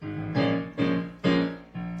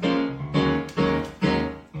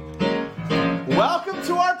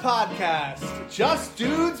Podcast. Just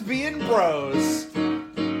dudes being bros.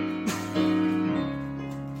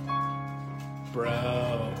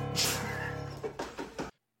 Bro.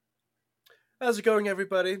 How's it going,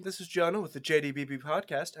 everybody? This is Jonah with the JDBB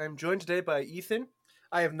Podcast. I'm joined today by Ethan.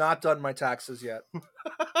 I have not done my taxes yet.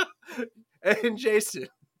 And Jason.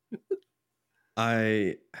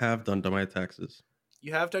 I have done my taxes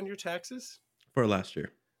You have done your taxes? for last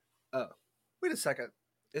year. Oh. Wait a second.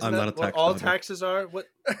 Isn't I'm that not a what tax all filer. taxes are? What?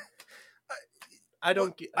 I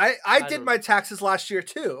don't get... I did my taxes last year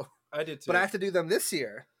too, I did too. but I have to do them this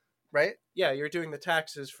year, right? Yeah, you're doing the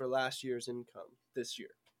taxes for last year's income this year.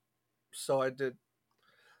 So I did.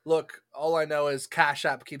 Look, all I know is Cash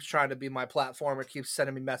App keeps trying to be my platform. It keeps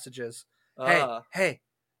sending me messages. Hey,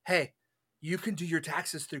 you can do your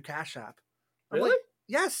taxes through Cash App. I'm Really? like,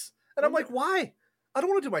 yes. And I'm like, why? I don't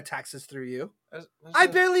want to do my taxes through you. That's I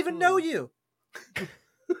barely even know you.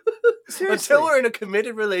 Seriously. Until we're in a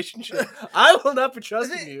committed relationship, I will not be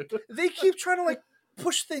trusting you. They keep trying to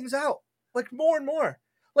push things out more and more.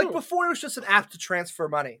 Before it was just an app to transfer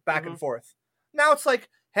money back and forth. Now it's like,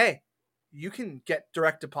 hey, you can get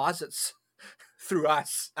direct deposits through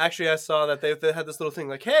us. Actually, I saw that they had this little thing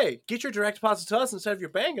like, hey, get your direct deposit to us instead of your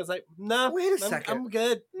bank. I was like, no, Wait a second. I'm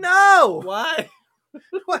good. No. Why?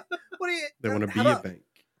 What do you? They want to be how about, a bank.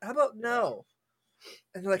 How about no?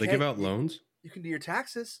 And they're like, They hey, give out loans. You can do your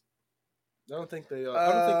taxes. I don't think they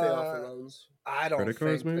offer loans. I don't Credit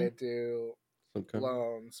cards, think maybe? they do Some kind.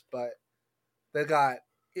 loans, but they got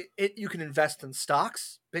it. You can invest in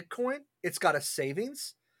stocks, Bitcoin. It's got a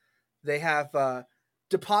savings. They have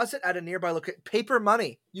deposit at a nearby location. Paper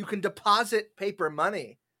money. You can deposit paper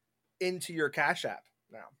money into your Cash App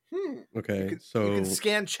now. Okay, You so can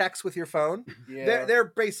scan checks with your phone. Yeah. They're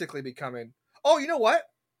basically becoming. Oh, you know what?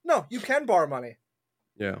 No, you can borrow money.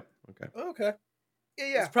 yeah, okay. Okay.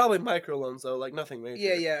 Yeah. It's probably microloans though, like nothing major.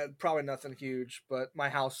 Yeah, probably nothing huge, but my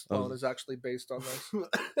house loan is actually based on this.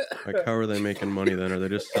 Like, how are they making money then? Are they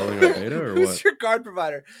just selling our data or Who's what? your card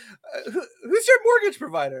provider? Who's your mortgage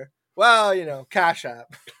provider? Well, Cash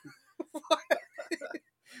App.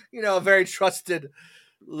 A very trusted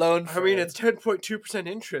loan. I mean, it's 10.2%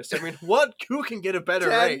 interest. I mean, who can get a better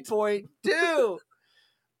rate? 10.2.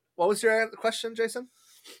 What was your question, Jason?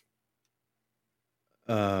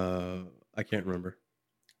 I can't remember.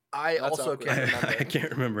 I That's also awkward. can't remember. I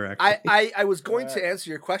can't remember actually. I was going to answer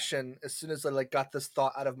your question as soon as I got this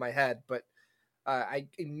thought out of my head, but I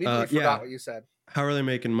immediately forgot what you said. How are they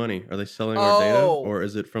making money? Are they selling our data, Oh. or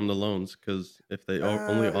is it from the loans? Because if they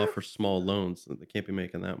only offer small loans, then they can't be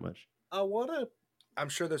making that much. I'm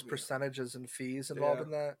sure there's percentages and fees involved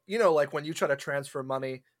in that. Like when you try to transfer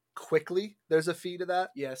money quickly, there's a fee to that.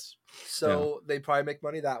 Yes. So they probably make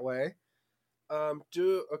money that way.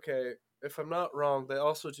 Okay. If I'm not wrong, they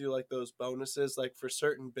also do like those bonuses, like for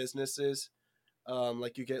certain businesses,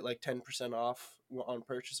 like you get like 10% off on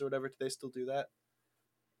purchase or whatever. Do they still do that?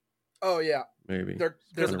 Oh yeah, Maybe.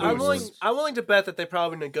 There's Kinda I'm boosts. willing to bet that they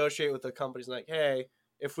probably negotiate with the companies like, hey,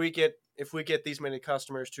 if we get these many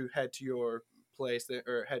customers to head to your place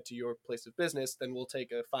or head to your place of business, then we'll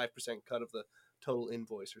take a 5% cut of the total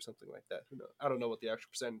invoice or something like that. Who knows? I don't know what the actual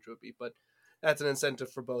percentage would be, but that's an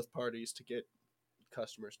incentive for both parties to get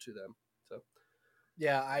customers to them. So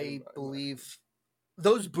Yeah, I believe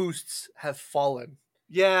those boosts have fallen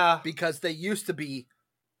yeah, because they used to be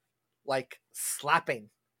slapping.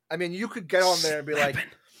 I mean, you could get on there and be like,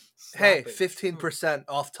 "Hey, 15%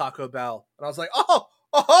 off Taco Bell," and I was like,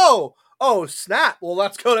 "Oh, snap! Well,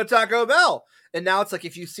 let's go to Taco Bell." And now it's like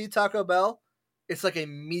if you see Taco Bell, it's like a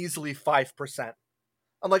measly 5%.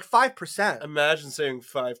 I'm like 5%. Imagine saying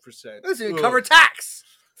 5%. Doesn't even cover tax.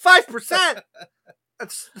 5%.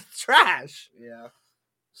 That's trash. Yeah.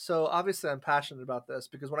 So obviously I'm passionate about this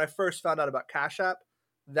because when I first found out about Cash App,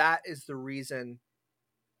 that is the reason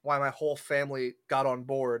why my whole family got on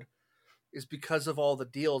board, is because of all the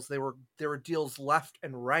deals. There were deals left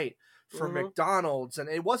and right for McDonald's, and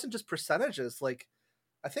it wasn't just percentages. Like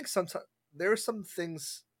I think sometimes there were some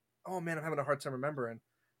things. Oh man, I'm having a hard time remembering.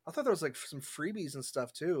 I thought there was some freebies and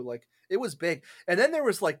stuff too. Like it was big, and then there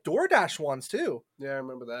was DoorDash ones too. Yeah, I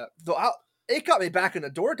remember that. Though it got me back into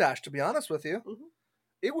DoorDash, to be honest with you. Mm-hmm.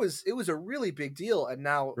 It was a really big deal, and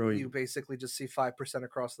now you basically just see 5%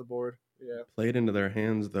 across the board. Yeah, played into their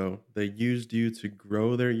hands though. They used you to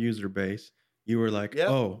grow their user base. You were like,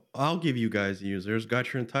 "Oh, I'll give you guys users."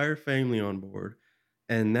 Got your entire family on board,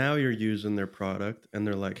 and now you're using their product, and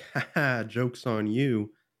they're like, "Haha, joke's on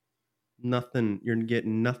you. Nothing. You're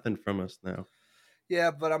getting nothing from us now."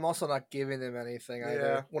 Yeah, but I'm also not giving them anything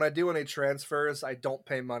either. When I do any transfers, I don't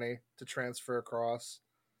pay money to transfer across.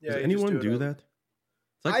 Yeah, does anyone do that?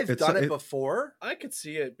 I've done it before. I could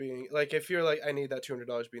see it being like if you're like, I need that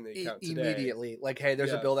 $200 being the account today. Immediately. Like, hey,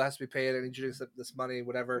 there's a bill that has to be paid. I need you to accept this money,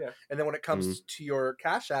 whatever. Yeah. And then when it comes to your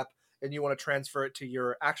Cash App and you want to transfer it to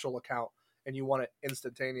your actual account and you want it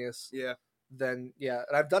instantaneous, then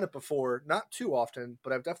and I've done it before. Not too often,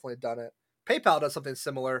 but I've definitely done it. PayPal does something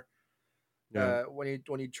similar. When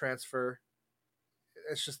you transfer,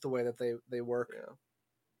 it's just the way that they work.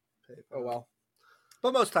 Yeah. Oh well.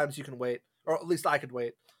 But most times you can wait, or at least I could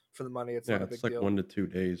wait for the money. It's not a big deal. It's like 1 to 2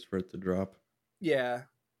 days for it to drop. Yeah.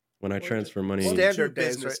 When I transfer money, standard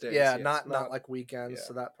days, right? Days, yeah, not like weekends.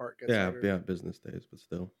 So that part gets harder. Business days, but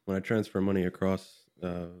still, when I transfer money across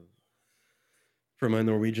from my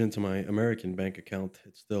Norwegian to my American bank account,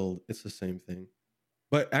 it's the same thing.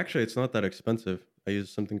 But actually, it's not that expensive. I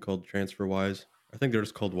use something called TransferWise. I think they're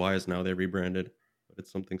just called Wise now. They rebranded, but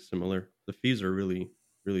it's something similar. The fees are really,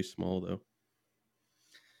 really small though.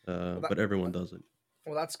 But everyone does it.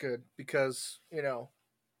 Well, that's good because,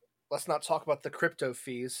 let's not talk about the crypto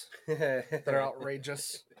fees that are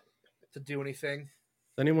outrageous to do anything.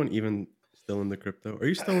 Is anyone even still in the crypto? Are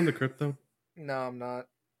you still in the crypto? No, I'm not.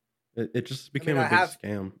 It just became a big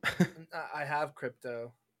scam. I have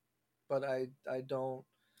crypto, but I don't.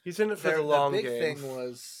 He's in it for the long game. The big thing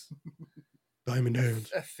was Diamond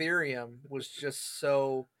Hands. Ethereum was just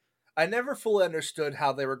so... I never fully understood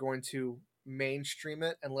how they were going to mainstream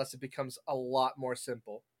it unless it becomes a lot more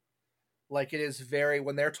simple. Like, it is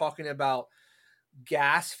when they're talking about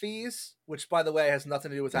gas fees, which by the way has nothing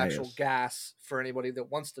to do with actual gas for anybody that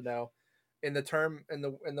wants to know. In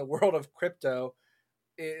the world of crypto,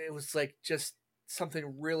 it was like just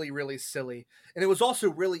something really, really silly. And it was also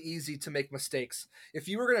really easy to make mistakes. If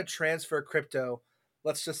you were going to transfer crypto,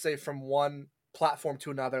 let's just say from one platform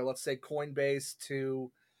to another, let's say Coinbase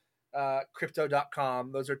to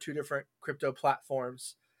crypto.com, those are two different crypto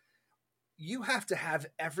platforms. You have to have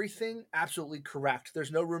everything absolutely correct.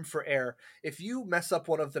 There's no room for error. If you mess up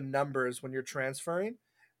one of the numbers when you're transferring,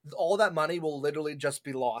 all that money will literally just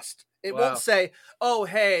be lost. It won't say, oh,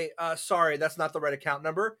 hey, sorry, that's not the right account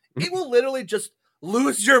number. It will literally just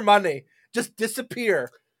lose your money, just disappear.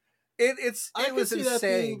 It was insane. That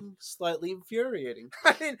being slightly infuriating.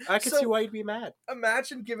 I can see why you'd be mad.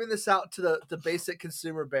 Imagine giving this out to the basic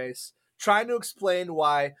consumer base, trying to explain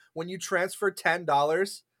why when you transfer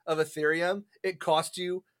 $10 of Ethereum, it cost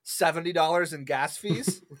you $70 in gas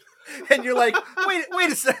fees. And you're like,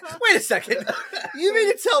 wait a second. You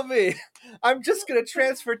mean to tell me I'm just going to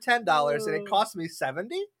transfer $10 and it costs me $70?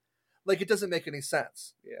 Like, it doesn't make any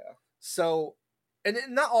sense. Yeah. So, and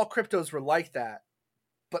not all cryptos were like that,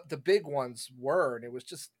 but the big ones were, and it was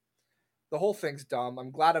just, the whole thing's dumb.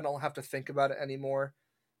 I'm glad I don't have to think about it anymore.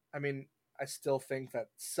 I mean, I still think that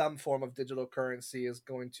some form of digital currency is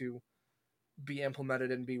going to be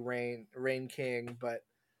implemented and be reign king, but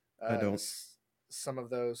I don't. Some of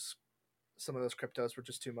those cryptos were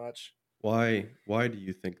just too much. Why do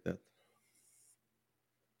you think that?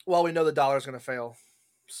 Well, we know the dollar's going to fail,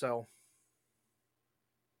 so.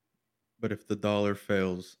 But if the dollar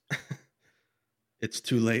fails, it's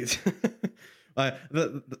too late.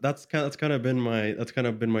 That's kind of been my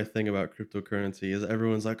thing about cryptocurrency is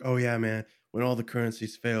everyone's like, oh yeah, man, when all the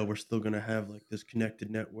currencies fail, we're still gonna have like this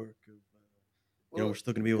connected network of, we're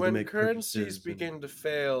still gonna be able to make currencies purchases begin to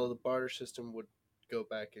fail, the barter system would go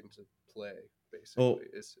back into play. Basically,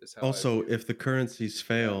 is how also if the currencies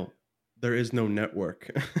fail, there is no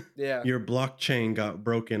network. Your blockchain got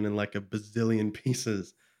broken in like a bazillion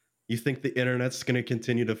pieces. You think the internet's going to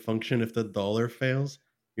continue to function if the dollar fails?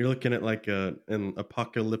 You're looking at like an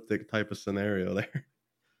apocalyptic type of scenario there.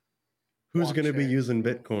 Who's going to be using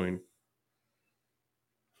Bitcoin?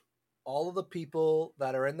 All of the people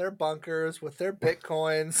that are in their bunkers with their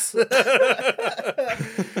Bitcoins.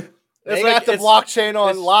 They got the blockchain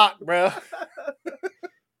on lock, bro.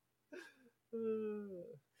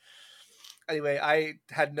 Anyway, I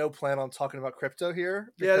had no plan on talking about crypto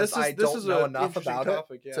here because I don't know enough about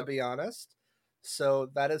it, to be honest. So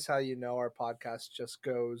that is how you know our podcast just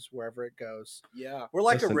goes wherever it goes. Yeah. We're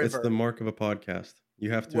like a river. It's the mark of a podcast.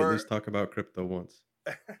 You have to at least talk about crypto once.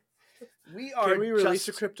 Can we release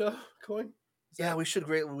a crypto coin? Yeah, we should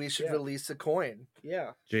release a coin.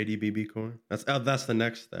 Yeah. JDBB coin. That's the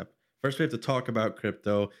next step. First we have to talk about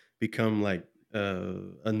crypto, become like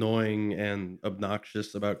annoying and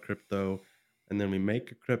obnoxious about crypto, and then we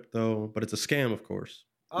make a crypto, but it's a scam, of course.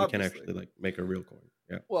 Obviously. We can actually like make a real coin.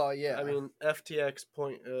 Yeah. Well, yeah. I mean, FTX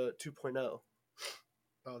 2.0.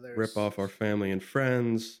 Rip off our family and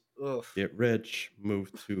friends. Ugh. Get rich.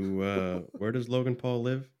 Move to where does Logan Paul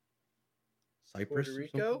live? Cyprus, Puerto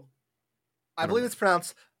Rico. I believe it's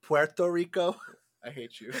pronounced Puerto Rico. I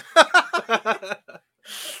hate you.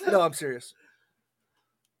 No, I'm serious.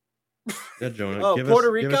 Yeah, Jonah, Oh, give Puerto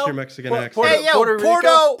us Rico? your Mexican accent. Hey, yo,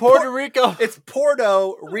 Puerto Rico. It's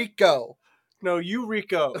Puerto Rico. No, you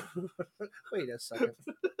Rico. Wait a second.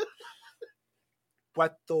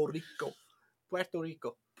 Puerto Rico. Puerto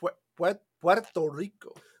Rico. Puerto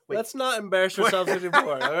Rico. Wait. Let's not embarrass ourselves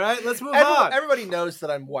anymore, all right? Let's move on. Everybody knows that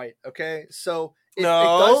I'm white, okay? So it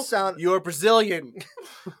No, does sound... you're Brazilian.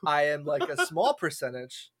 I am like a small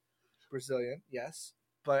percentage Brazilian, yes.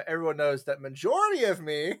 But everyone knows that majority of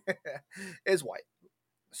me is white.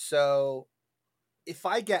 So if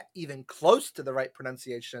I get even close to the right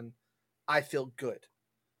pronunciation, I feel good.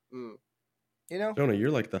 Mm. You know? Jonah,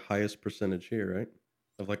 you're like the highest percentage here, right?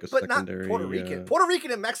 Of like a But secondary. not Puerto Rican. Puerto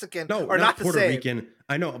Rican and Mexican are not the Puerto same. Rican.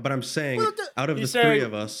 I know, but I'm saying Well, out of the he's three saying-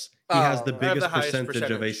 of us, he has the I have biggest the highest percentage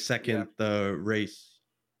of a percentage, second race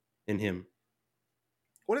in him.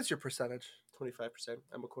 What is your percentage? 25%.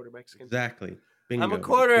 I'm a quarter Mexican. Exactly. Bingo. I'm a he's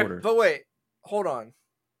quarter. But wait, hold on.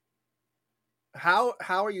 How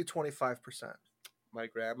are you 25%? My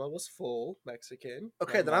grandma was full Mexican.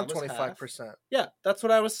 Okay, My then I'm mom was half. 25%. Yeah, that's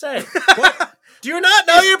what I was saying. What? Do you not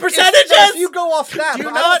know your percentages? If you go off that, Do you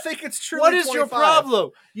I not- don't think it's true. What is your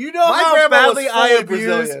problem? You know My how grandma was badly I fully abuse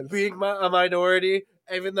Brazilian. being a minority,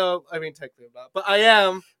 even though, I mean, technically I'm not, but I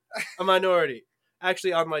am a minority.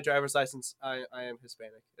 Actually, on my driver's license, I am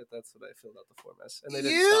Hispanic. That's what I filled out the form as. And they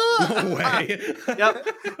didn't stop. No way. Yep.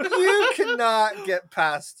 You cannot get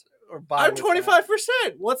past or by. I'm 25%.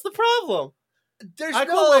 What's the problem? There's I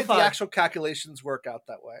no way the qualify. actual calculations work out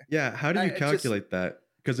that way. Yeah, how did you It just- calculate that?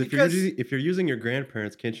 Because if you're using your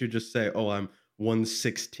grandparents, can't you just say, "Oh, I'm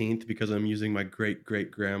 1/16 because I'm using my great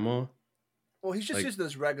grandma"? Well, he's just Like- using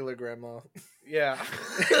his regular grandma. Yeah.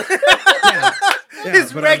 Yeah,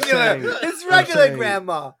 his but I'm regular saying-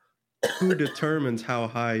 grandma. Who determines how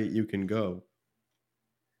high you can go?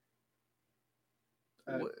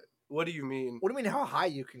 What do you mean? What do you mean how high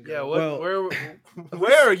you can go? Yeah, Well-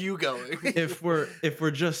 where are you going? If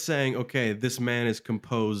we're just saying, okay, this man is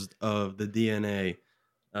composed of the DNA.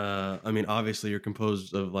 I mean, obviously, you're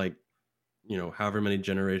composed of like, however many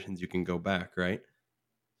generations you can go back, right?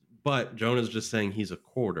 But Jonah's just saying he's a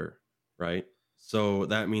quarter, right? So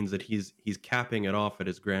that means that he's capping it off at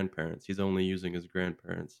his grandparents. He's only using his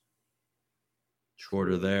grandparents.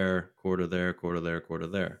 Quarter there, quarter there, quarter there, quarter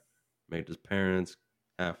there. Made his parents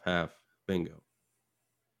half, bingo.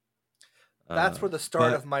 That's where the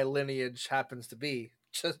start but- of my lineage happens to be.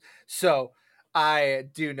 Just so I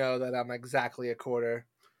do know that I'm exactly a quarter.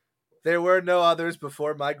 There were no others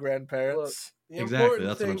before my grandparents. The Exactly, important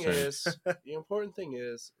that's what I'm thing saying. the important thing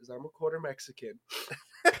is I'm a quarter Mexican,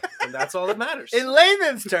 and that's all that matters. In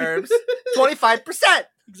layman's terms, 25%.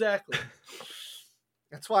 Exactly.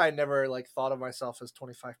 That's why I never thought of myself as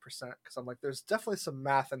 25% because I'm like, there's definitely some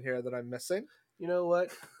math in here that I'm missing. You know what?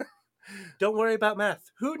 Don't worry about math.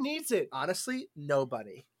 Who needs it? Honestly,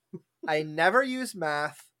 nobody. I never use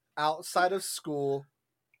math outside of school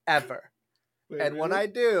ever. Wait, And when really? I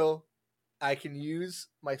do, I can use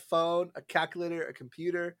my phone, a calculator, a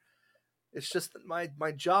computer. It's just that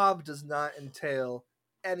my job does not entail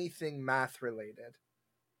anything math related.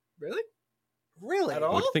 Really? Really? At I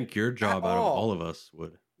all? would think your job out of all. all of us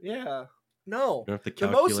would. Yeah. No. You don't have to The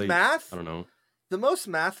calculate. most math, I don't know. the most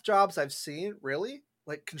math jobs I've seen, really,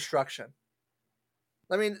 like construction.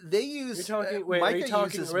 I mean, they use. You're talking. Wait, are Micah you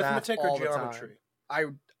talking uses arithmetic math or all the time. geometry?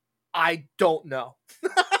 I don't know.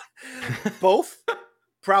 Both,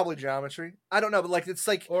 probably geometry. I don't know, but it's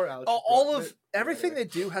like Or algebra? all of everything they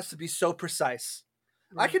do has to be so precise.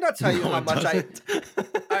 I cannot tell you No, how it much doesn't.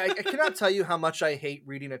 I cannot tell you how much I hate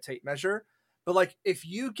reading a tape measure. But if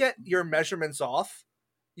you get your measurements off,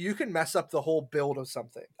 you can mess up the whole build of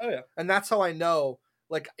something. Oh yeah. And that's how I know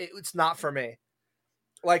it's not for me.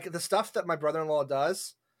 The stuff that my brother-in-law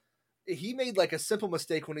does, he made a simple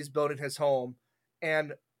mistake when he's building his home,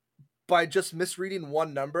 and by just misreading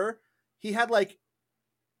one number, he had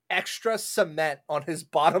extra cement on his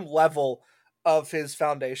bottom level of his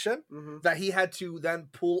foundation Mm-hmm. that he had to then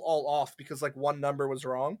pull all off because one number was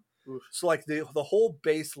wrong. Oof. So the whole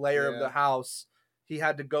base layer of Yeah. the house, he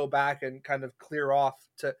had to go back and kind of clear off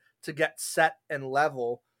to get set and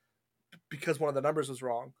level because one of the numbers was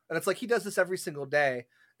wrong. And it's he does this every single day,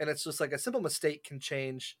 and it's just a simple mistake can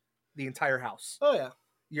change the entire house. Oh yeah.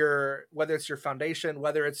 Whether it's your foundation,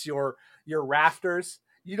 whether it's your rafters,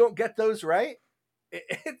 you don't get those right.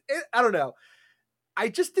 I don't know. I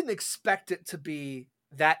just didn't expect it to be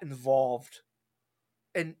that involved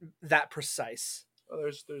and that precise. Oh,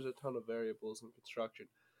 there's a ton of variables in construction.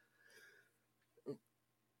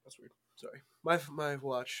 That's weird. Sorry. My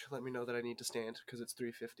watch let me know that I need to stand because it's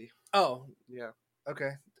 3:50. Oh, Yeah.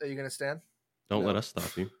 okay. Are you gonna stand? Don't let us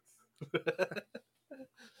stop you.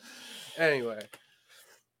 Anyway.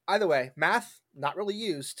 Either way, math not really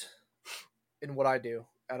used in what I do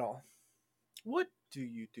at all. What do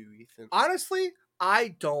you do, Ethan? Honestly,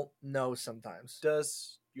 I don't know sometimes.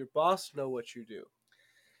 Does your boss know what you do?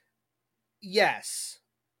 Yes.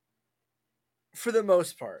 For the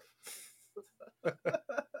most part.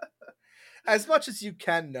 As much as you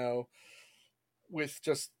can know with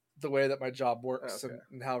just the way that my job works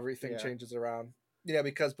and how everything changes around.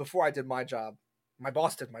 Because before I did my job, my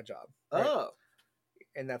boss did my job. Right? Oh.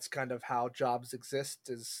 And that's kind of how jobs exist,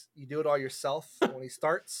 is you do it all yourself when he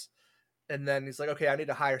starts. And then he's like, okay, I need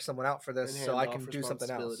to hire someone out for this so I can do something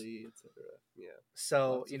else. Yeah.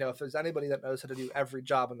 So, if there's anybody that knows how to do every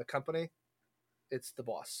job in the company, it's the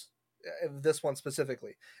boss. This one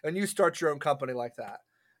specifically. And you start your own company like that.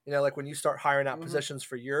 Like when you start hiring out positions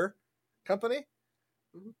for your company,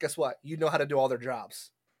 guess what? You know how to do all their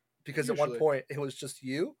jobs. Because at one point it was just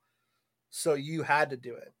you. So you had to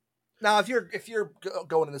do it. Now, if you're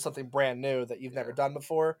going into something brand new that you've never done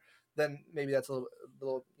before, then maybe that's a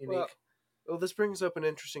little unique. Well, this brings up an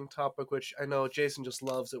interesting topic, which I know Jason just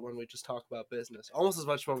loves it when we just talk about business, almost as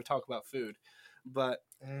much when we talk about food. But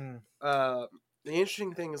the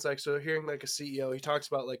interesting thing is, like, so hearing like a CEO, he talks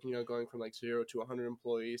about like, going from like 0 to 100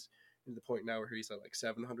 employees, to the point now where he's at like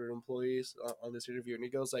 700 employees on this interview, and he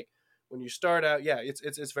goes like, when you start out,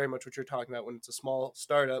 it's very much what you're talking about. When it's a small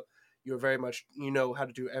startup, you're very much, how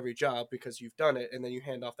to do every job because you've done it, and then you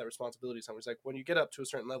hand off that responsibility to someone. It's like, when you get up to a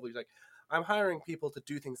certain level, he's like, I'm hiring people to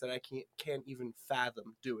do things that I can't even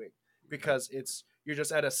fathom doing, because you're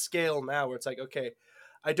just at a scale now where it's like, okay,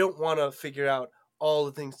 I don't want to figure out all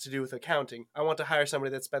the things to do with accounting. I want to hire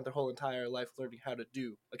somebody that spent their whole entire life learning how to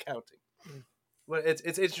do accounting. Well, it's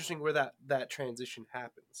interesting where that transition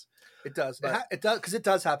happens. It does. It does, because it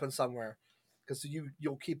does happen somewhere. Because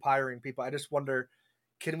you'll keep hiring people. I just wonder,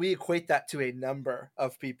 can we equate that to a number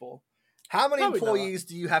of people? How many employees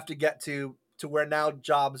do you have to get to where now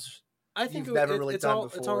jobs I think you've never really done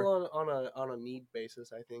before? It's all on a need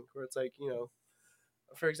basis, I think, where it's like,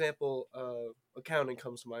 for example, accounting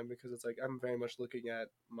comes to mind because it's like I'm very much looking at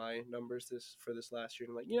my numbers for this last year,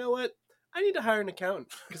 and I'm like, you know what? I need to hire an accountant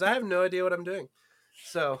because I have no idea what I'm doing.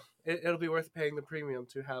 So it'll be worth paying the premium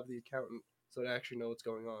to have the accountant so to actually know what's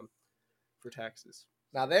going on for taxes.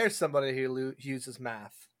 Now there's somebody who uses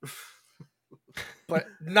math, but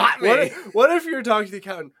not me. What if you're talking to the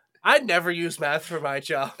accountant? I'd never use math for my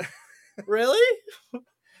job. Really?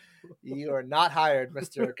 You are not hired,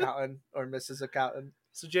 Mr. Accountant or Mrs. Accountant.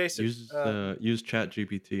 So Jason, use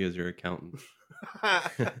ChatGPT as your accountant.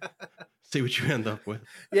 See what you end up with.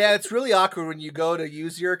 Yeah, it's really awkward when you go to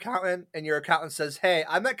use your accountant and your accountant says, "Hey,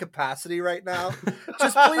 I'm at capacity right now.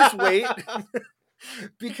 Just please wait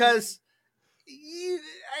because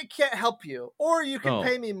I can't help you. Or you can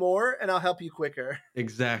pay me more and I'll help you quicker."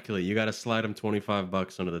 Exactly. You got to slide them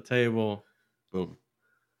 $25 under the table. Boom.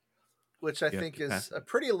 Which I think is a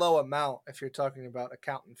pretty low amount if you're talking about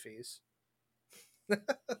accountant fees.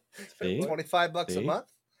 $25 a month.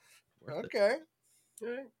 Okay. All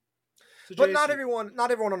right. So but not everyone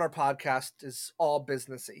on our podcast is all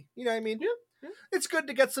businessy. You know what I mean? Yeah. It's good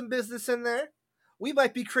to get some business in there. We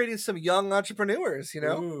might be creating some young entrepreneurs,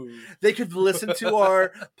 Ooh. They could listen to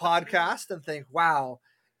our podcast and think, wow,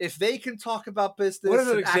 if they can talk about business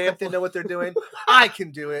and act like they know what they're doing, I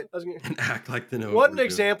can do it. And act like they know what an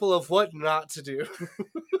example of what not to do.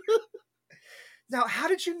 Now, how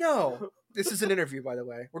did you know? This is an interview, by the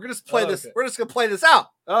way. We're going to play this. Okay. We're just going to play this out.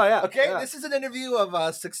 Oh, yeah. Okay? Yeah. This is an interview of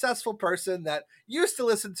a successful person that used to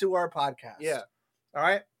listen to our podcast. Yeah. All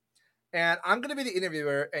right? And I'm going to be the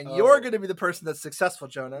interviewer, and you're going to be the person that's successful,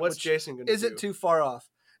 Jonah. What's Jason going to do? Isn't too far off.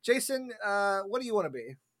 Jason, what do you want to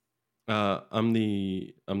be? I'm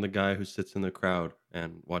the guy who sits in the crowd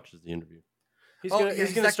and watches the interview.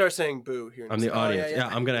 He's gonna start saying boo here. I'm the audience. Yeah,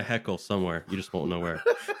 I'm gonna heckle somewhere. You just won't know where.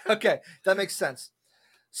 Okay, that makes sense.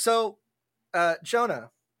 So, Jonah,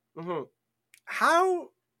 how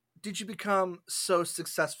did you become so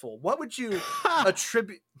successful? What would you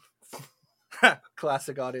attribute?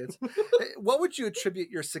 Classic audience. What would you attribute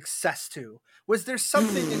your success to? Was there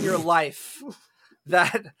something in your life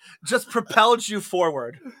that just propelled you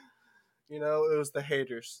forward? It was the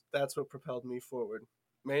haters. That's what propelled me forward.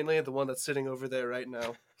 Mainly the one that's sitting over there right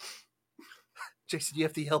now. Jason, you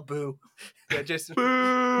have to yell boo. Yeah, Jason.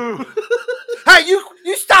 Boo! Hey,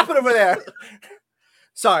 you stop it over there.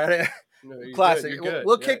 Sorry. No, classic. You're good.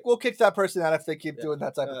 We'll kick that person out if they keep doing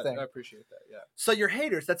that type of thing. I appreciate that. Yeah. So your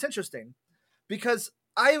haters, that's interesting. Because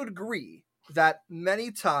I would agree that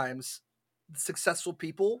many times successful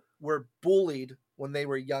people were bullied when they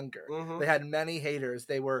were younger. Mhm. They had many haters.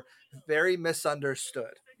 They were very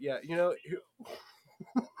misunderstood. Yeah,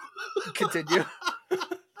 Continue.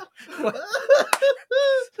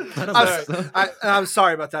 Sorry. I'm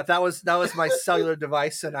sorry about that. That was my cellular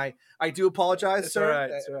device, and I do apologize, It's sir. all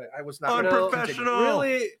right. It's all right. I was not Unprofessional.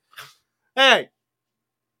 Really? Hey,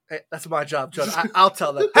 that's my job, John. I'll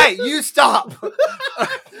tell them. Hey, you stop.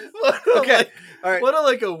 Okay. All right.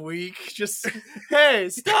 What a week? Just hey,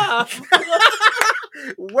 stop.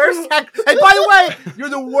 Worst heck. Hey, by the way, you're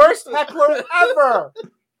the worst heckler ever.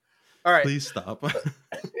 All right. Please stop. All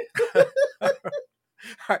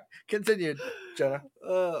right. Continue, Jonah.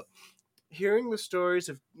 Hearing the stories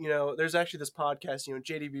of there's actually this podcast,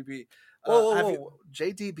 JDBB. Whoa.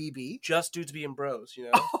 JDBB? Just Dudes Being Bros.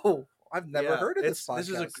 Oh, I've never heard of this podcast. This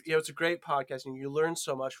is it's a great podcast, and you learn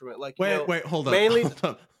so much from it. Like wait, hold up. Mainly,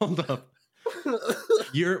 hold up.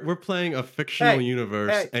 We're playing a fictional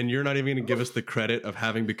universe, and you're not even going to give us the credit of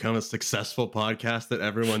having become a successful podcast that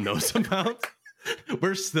everyone knows about.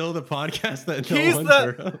 We're still the podcast that no one's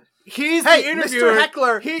heard of. He's the interviewer. Mr.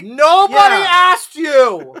 Heckler. Nobody asked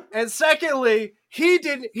you. And secondly, he's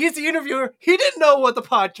the interviewer. He didn't know what the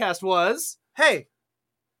podcast was. Hey,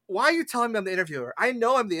 why are you telling me I'm the interviewer? I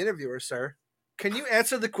know I'm the interviewer, sir. Can you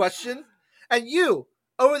answer the question? And you,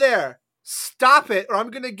 over there, stop it, or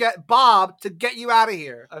I'm going to get Bob to get you out of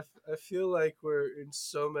here. I feel like we're in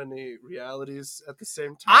so many realities at the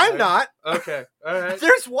same time. I'm not. Okay, all right.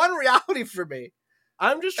 There's one reality for me.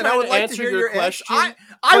 I'm just trying to answer your question.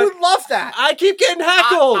 I would love that. I keep getting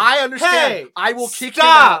heckled. I understand. Hey, I will kick you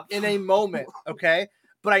out in a moment, okay?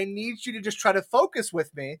 But I need you to just try to focus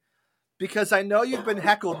with me because I know you've been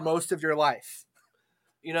heckled most of your life.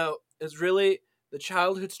 It's really the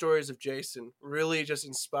childhood stories of Jason really just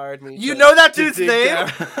inspired me. You know that dude's name?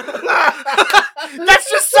 That's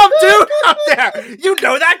just some dude out there. You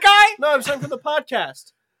know that guy? No, I'm saying from the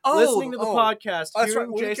podcast. Listening to the podcast,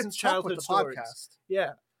 hearing Jason's childhood stories. Podcast.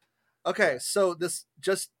 Yeah. Okay, so this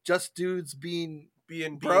just dudes being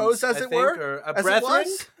bros, as it were, or a brethren,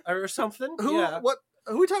 or something. Who? Yeah. What?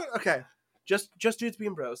 Who are we talking? Okay, just dudes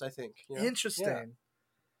being bros. I think. Interesting.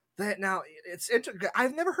 Yeah. Now it's interesting.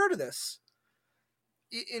 I've never heard of this.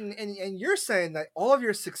 And you're saying that all of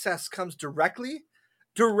your success comes directly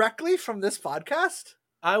from this podcast?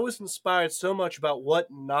 I was inspired so much about what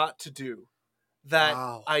not to do that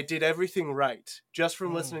I did everything right just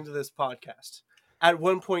from listening to this podcast at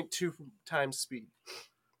 1.2 times speed.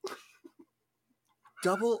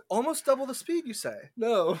 Almost double the speed, you say?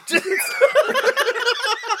 No.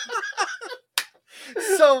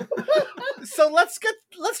 So let's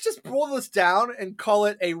just boil this down and call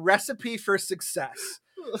it a recipe for success.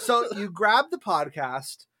 So you grab the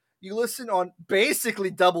podcast, you listen on basically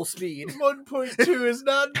double speed. 1.2 is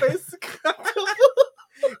not basically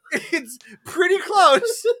It's pretty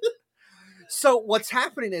close. So what's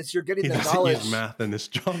happening is you're getting the knowledge. Use math in this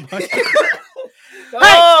job. Hey,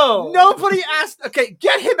 nobody asked. Okay,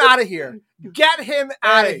 get him out of here. Get him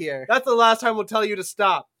out of here. That's the last time we'll tell you to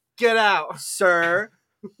stop. Get out, sir.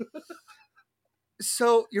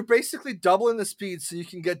 So you're basically doubling the speed so you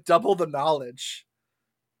can get double the knowledge,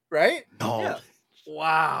 right? No. Yeah.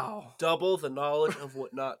 Wow. Double the knowledge of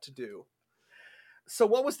what not to do. So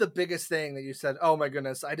what was the biggest thing that you said, oh my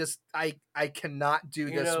goodness, I cannot do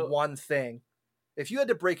this one thing? If you had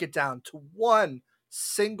to break it down to one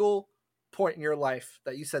single point in your life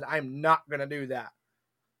that you said, I'm not going to do that.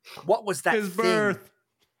 What was that His thing? birth.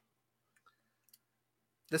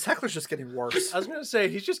 This heckler's just getting worse. I was going to say,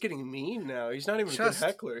 he's just getting mean now. He's not even a good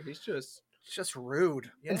heckler. He's just rude.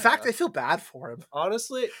 Yeah. In fact, I feel bad for him.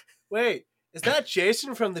 Honestly, wait, is that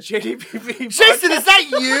Jason from the JDBB? Jason, is that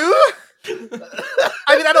you?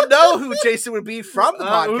 I mean, I don't know who Jason would be from the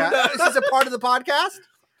podcast. Is this a part of the podcast?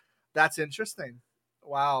 That's interesting.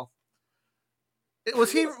 Wow.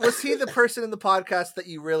 Was he the person in the podcast that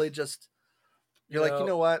you really just you're like, you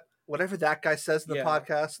know what? Whatever that guy says in the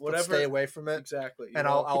podcast, let's stay away from it. Exactly. And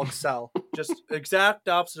I'll excel. Just exact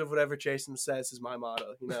opposite of whatever Jason says is my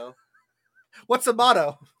motto, What's the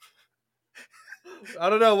motto? I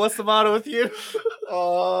don't know. What's the motto with you?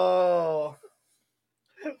 Oh.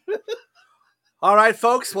 All right,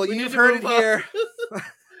 folks. Well, you've heard it here.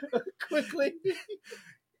 Quickly.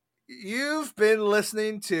 You've been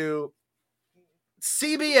listening to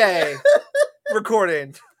CBA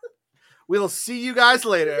recording. We'll see you guys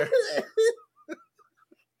later.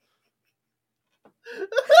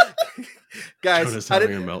 Guys, I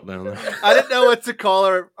didn't know what to call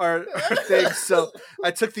our thing, so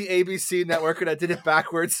I took the ABC network and I did it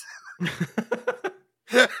backwards.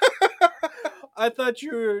 I thought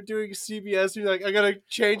you were doing CBS. You're like, I gotta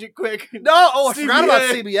change it quick. No, I forgot about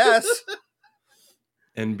CBS.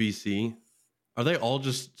 NBC. Are they all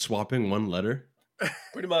just swapping one letter?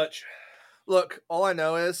 Pretty much. Look, all I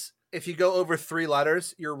know is if you go over 3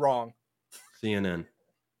 letters, you're wrong. CNN.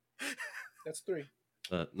 That's 3.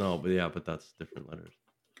 No, but that's different letters.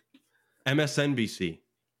 MSNBC.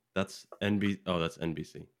 That's NB. Oh, that's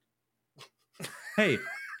NBC. Hey,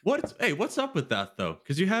 what's up with that though?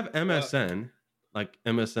 Because you have MSN, like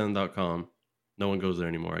MSN.com. No one goes there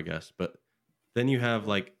anymore, I guess. But then you have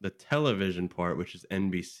like the television part, which is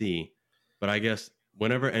NBC. But I guess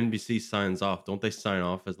whenever NBC signs off, don't they sign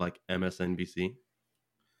off as like MSNBC?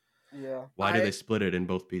 Yeah. Why do they split it in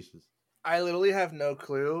both pieces? I literally have no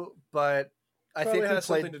clue, but I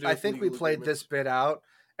think we played this bit out,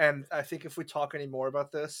 and I think if we talk any more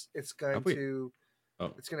about this, it's going to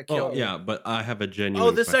kill me. Yeah, but I have a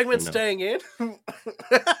genuine. This segment's staying in.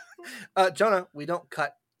 Jonah, we don't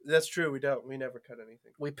cut. That's true. We don't. We never cut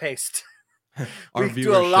anything. We paste. We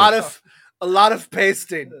do a lot of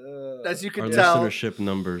pasting, as you can tell. Our listenership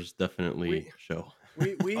numbers definitely show.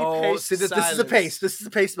 We see, this is a pace. This is a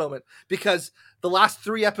pace moment because the last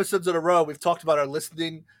 3 episodes in a row we've talked about our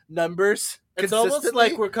listening numbers. It's almost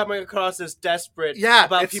like we're coming across as desperate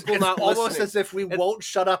about people not listening. Almost as if we won't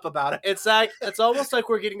shut up about it. It's almost like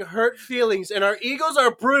we're getting hurt feelings and our egos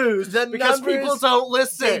are bruised because people don't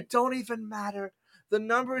listen. They don't even matter. The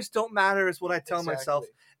numbers don't matter is what I tell myself.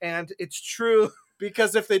 And it's true.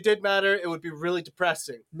 Because if they did matter, it would be really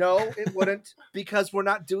depressing. No, it wouldn't. Because we're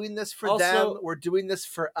not doing this for them. We're doing this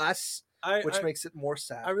for us, which makes it more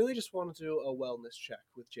sad. I really just want to do a wellness check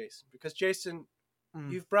with Jason. Because, Jason,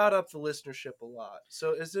 you've brought up the listenership a lot.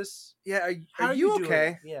 So is this... Yeah, are you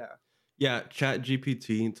okay? Yeah. Yeah,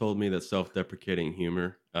 ChatGPT told me that self-deprecating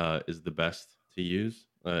humor is the best to use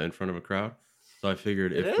in front of a crowd. So I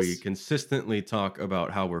figured if we consistently talk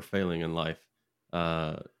about how we're failing in life,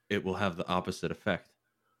 it will have the opposite effect.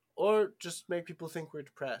 Or just make people think we're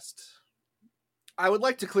depressed. I would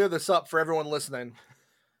like to clear this up for everyone listening.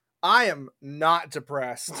 I am not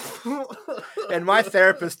depressed. And my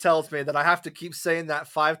therapist tells me that I have to keep saying that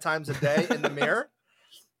 5 times a day in the mirror.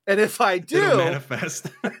 And if I do... It'll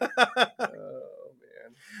manifest. Oh,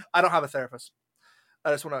 man. I don't have a therapist.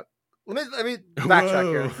 I just want to... Let me backtrack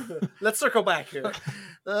here. Let's circle back here.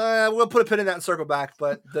 We'll put a pin in that and circle back,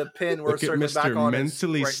 but the pin we're circling back on is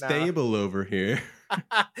mentally right stable now. Over here.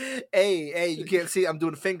 Hey, you can't see I'm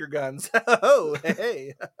doing finger guns. Oh,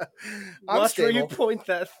 hey. Watch where you point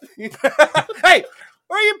that thing. Hey,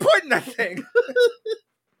 where are you pointing that thing?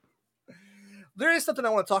 There is something I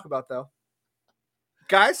want to talk about, though.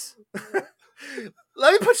 Guys,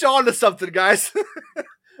 let me put you on to something, guys.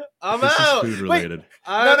 I'm this out. Is food related.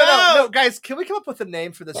 No, guys, can we come up with a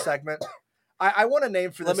name for this segment? I want a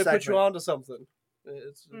name for this segment. Let me put you on to something.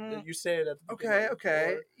 You say it at the beginning.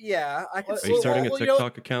 Okay. Yeah, I can. Are you starting a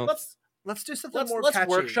TikTok account? Let's do something more catchy. Let's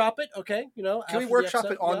workshop it, okay? Can we workshop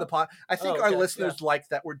it on the pod? I think our listeners like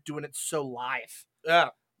that we're doing it so live. Yeah.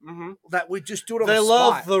 Mm-hmm. That we just do it on the spot. They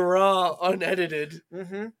love the raw, unedited.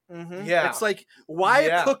 Mm-hmm. Mm-hmm. Yeah. It's like,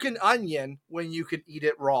 why cook an onion when you could eat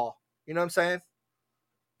it raw? You know what I'm saying?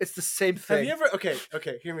 It's the same thing. Have you ever...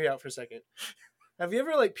 Okay, hear me out for a second. Have you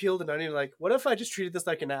ever, peeled an onion, what if I just treated this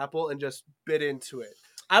like an apple and just bit into it?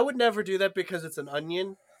 I would never do that because it's an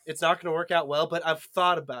onion. It's not going to work out well, but I've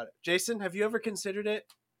thought about it. Jason, have you ever considered it?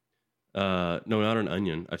 No, not an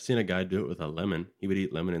onion. I've seen a guy do it with a lemon. He would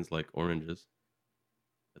eat lemons like oranges.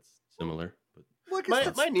 That's similar. But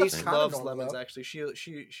my niece loves lemons, actually. She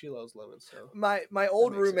loves lemons. So my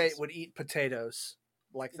old roommate would eat potatoes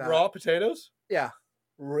like that. Raw potatoes? Yeah.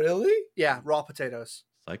 Really? Yeah, raw potatoes.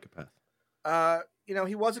 Psychopath.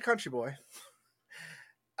 He was a country boy.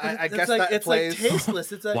 I guess that plays...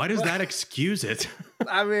 tasteless. Why does that excuse it?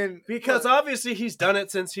 I mean... Because obviously he's done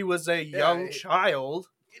it since he was a young child.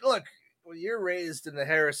 Look, when you're raised in the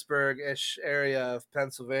Harrisburg-ish area of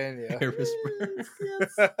Pennsylvania... Harrisburg?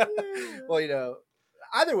 Well,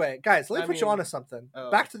 either way, guys, let me put you on to something.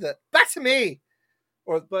 Back to me!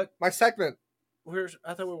 But my segment.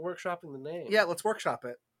 I thought we were workshopping the name. Yeah, let's workshop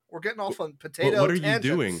it. We're getting off on potato What are tangents.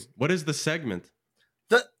 you doing? What is the segment?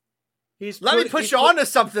 Let me put you on to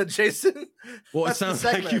something, Jason. Well, it sounds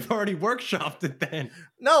like you've already workshopped it then.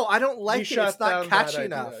 No, I don't like it. It's not catchy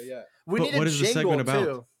enough. Yeah. We need what a is the jingle, segment about?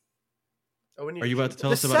 too. Are you about to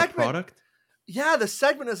tell us about a product? Yeah, the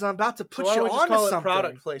segment is I'm about to put you on to something.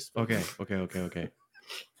 Product placement. Okay.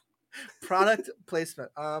 Product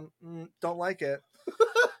placement. Don't like it.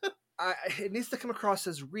 It needs to come across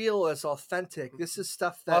as real, as authentic. This is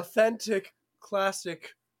stuff that... Authentic,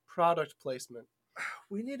 classic product placement.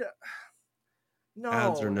 We need a... No.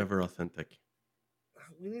 Ads are never authentic.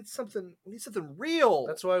 need something real.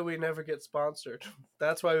 That's why we never get sponsored.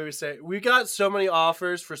 That's why we say we got so many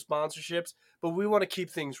offers for sponsorships, but we want to keep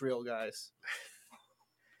things real, guys.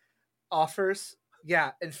 Offers?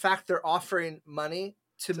 Yeah. In fact, they're offering money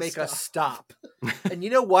to make us stop. And you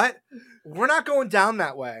know what? We're not going down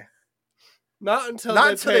that way. Not until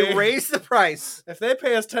they raise the price. If they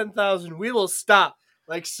pay us $10,000, we will stop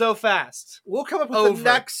like so fast. We'll come up with the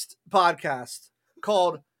next podcast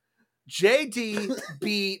called JDBBB,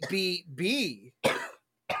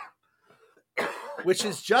 which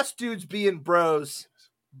is just dudes being bros,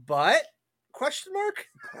 but question mark?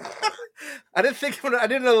 I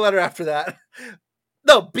didn't know the letter after that.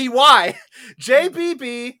 No, BY.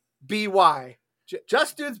 JBBBY.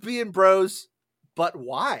 Just dudes being bros, but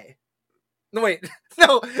why? No, wait.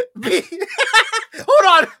 No. B. Hold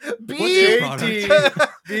on. BBY.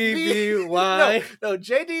 No,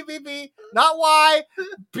 JDBB, not Y.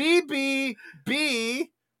 BBB.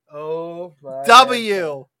 Oh, my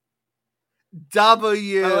W.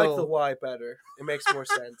 W. I like the Y better. It makes more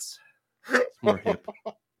sense. It's more hip.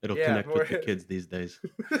 It'll connect with the kids these days.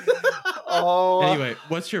 Oh. Anyway,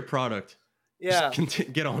 what's your product? Yeah.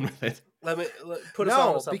 Just get on with it. Let put us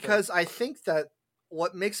on with something. Because I think that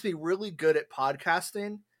what makes me really good at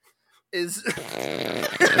podcasting is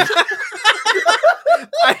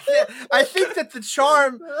I think that the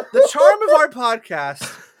charm of our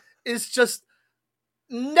podcast is just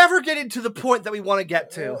never getting to the point that we want to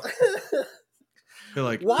get to. I feel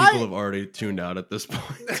like people have already tuned out at this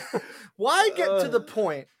point. Why get to the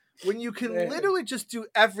point when you can literally just do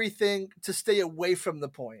everything to stay away from the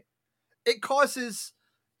point? It causes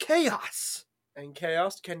chaos. And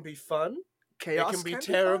chaos can be fun. Chaos it can be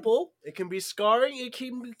terrible. It can be scarring. It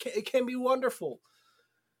can be wonderful.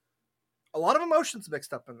 A lot of emotions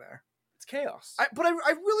mixed up in there. It's chaos. But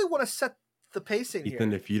I really want to set the pacing here.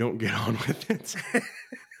 Ethan, if you don't get on with it.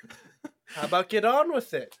 How about get on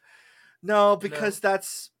with it? No, because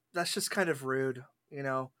that's just kind of rude, you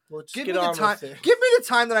know. Well, just get on with it. Give me the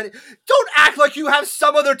time that I need. Don't act like you have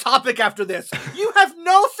some other topic after this. You have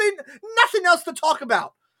nothing else to talk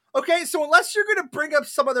about. Okay, so unless you're going to bring up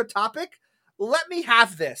some other topic, let me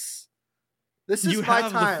have this. This is my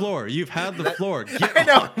time. You have the floor. You've had the floor. Get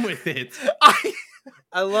on with it.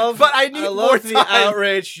 I love more the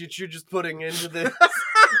outrage that you're just putting into this.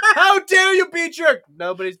 How dare you be a jerk?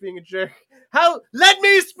 Nobody's being a jerk. Let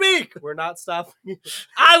me speak. We're not stopping you.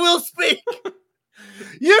 I will speak.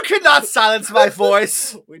 You cannot silence my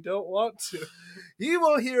voice. We don't want to. You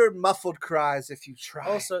will hear muffled cries if you try.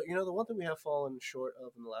 Also, the one thing we have fallen short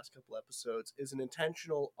of in the last couple episodes is an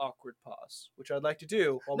intentional awkward pause, which I'd like to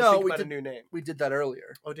do while we think about a new name. We did that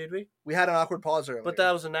earlier. Oh, did we? We had an awkward pause earlier. But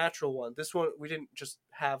that was a natural one. This one, we didn't just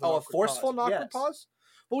have a forceful awkward pause?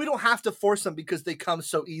 Well, we don't have to force them because they come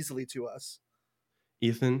so easily to us.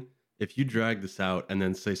 Ethan, if you drag this out and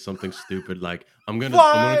then say something stupid like, I'm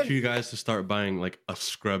gonna you guys to start buying like a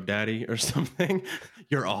scrub daddy or something,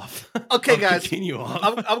 you're off. Okay, guys. Continue off.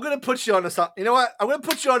 I'm gonna put you on to something. You know what? I'm gonna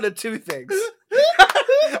put you on to two things.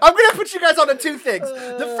 I'm gonna put you guys on to two things.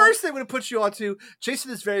 The first thing I'm gonna put you on to, Jason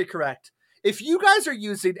is very correct. If you guys are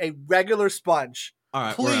using a regular sponge, all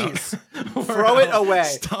right, please throw it away.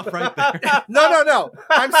 Stop right there. No.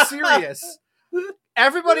 I'm serious.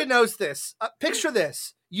 Everybody knows this. Picture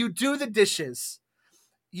this. You do the dishes.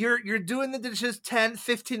 You're doing the dishes 10,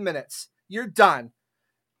 15 minutes. You're done.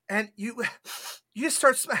 And you just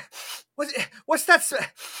start what's that smell?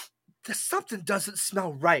 Something doesn't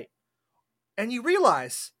smell right. And you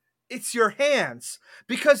realize it's your hands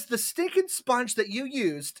because the stinking sponge that you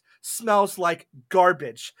used smells like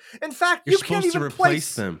garbage. In fact, you're supposed to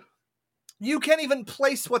replace them. You can't even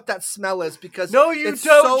place what that smell is because it's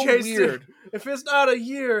so Jason. Weird. If it's not a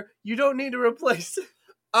year, you don't need to replace it.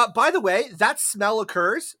 By the way, that smell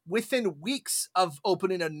occurs within weeks of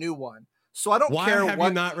opening a new one. So I don't care why have you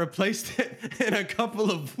not replaced it in a couple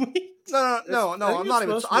of weeks? No. I'm not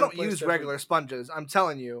even. I don't use regular sponges. I'm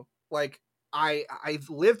telling you, like I've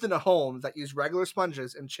lived in a home that used regular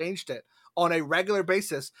sponges and changed it on a regular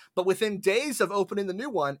basis. But within days of opening the new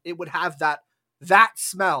one, it would have that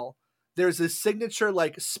smell. There's a signature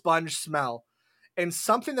like sponge smell. And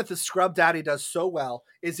something that the Scrub Daddy does so well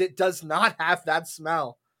is it does not have that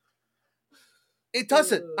smell. It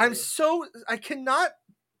doesn't. I cannot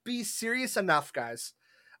be serious enough, guys.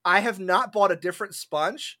 I have not bought a different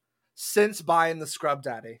sponge since buying the Scrub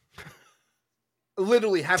Daddy.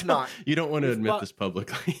 Literally have not. You don't want to admit this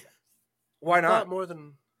publicly. Why not? More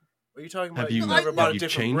than... Are you talking about you never bought a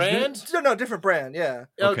different brand? No, different brand, yeah.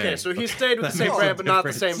 Okay, so he stayed with the same brand, but not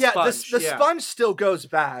the same sponge. The sponge still goes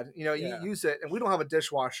bad. You use it, and we don't have a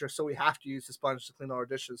dishwasher, so we have to use the sponge to clean all our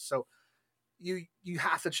dishes. So, you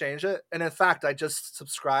have to change it. And in fact, I just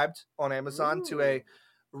subscribed on Amazon to a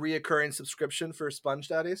reoccurring subscription for Sponge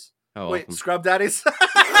Daddies. Wait, often? Scrub Daddies?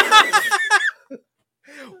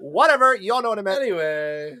 Whatever, you all know what I meant.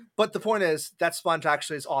 Anyway, but the point is that sponge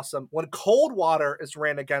actually is awesome. When cold water is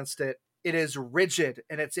ran against it, it is rigid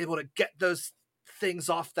and it's able to get those things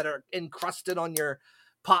off that are encrusted on your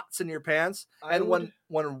pots and your pans. When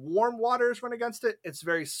warm water is run against it, it's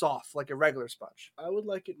very soft, like a regular sponge. I would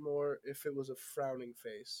like it more if it was a frowning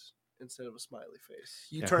face instead of a smiley face.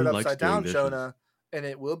 You turn it upside down, Jonah, and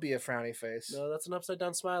it will be a frowny face. No, that's an upside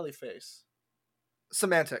down smiley face.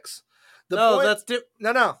 Semantics. No.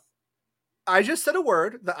 I just said a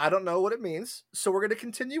word that I don't know what it means, so we're going to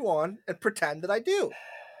continue on and pretend that I do.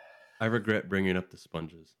 I regret bringing up the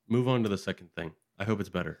sponges. Move on to the second thing. I hope it's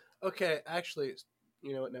better. Okay, actually,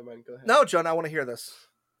 you know what? Never mind. Go ahead. No, Jonah, I want to hear this.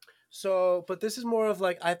 So, but this is more of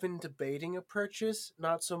like I've been debating a purchase,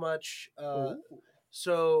 not so much.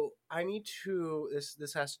 So I need to.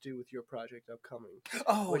 This has to do with your project upcoming.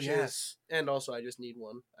 Oh, yes. And also, I just need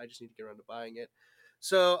one. I just need to get around to buying it.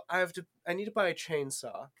 So I need to buy a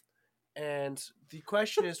chainsaw. And the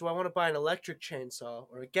question is, do I want to buy an electric chainsaw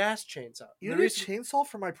or a gas chainsaw? You need a chainsaw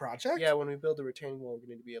for my project? Yeah, when we build the retaining wall, we're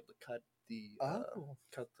going to be able to cut the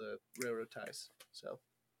railroad ties. So.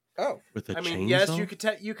 With a chainsaw? Yes, you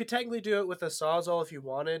could technically do it with a sawzall if you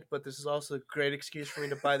wanted, but this is also a great excuse for me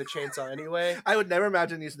to buy the chainsaw anyway. I would never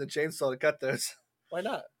imagine using the chainsaw to cut those. Why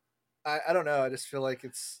not? I don't know. I just feel like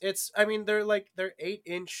it's. I mean, they're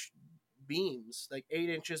 8-inch beams, like 8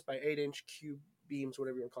 inches by 8-inch cube beams,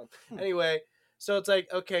 whatever you want to call them. Anyway, so it's like,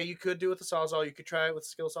 okay, you could do it with a sawzall, you could try it with a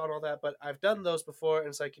skill saw and all that, but I've done those before, and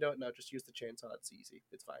it's like, you know what? No, just use the chainsaw. It's easy.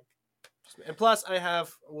 It's fine. And plus,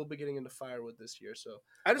 we'll be getting into firewood this year, so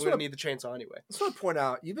I just need the chainsaw anyway. I just want to point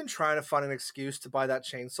out, you've been trying to find an excuse to buy that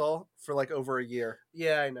chainsaw for like over a year.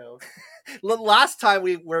 Yeah, I know. Last time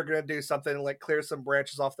we were going to do something like clear some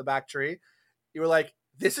branches off the back tree, you were like,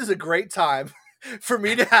 this is a great time for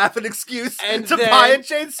me to have an excuse to buy a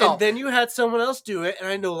chainsaw. And then you had someone else do it, and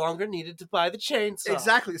I no longer needed to buy the chainsaw.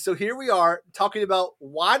 Exactly. So here we are talking about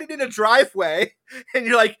widening a driveway, and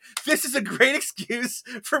you're like, this is a great excuse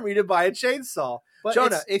for me to buy a chainsaw. But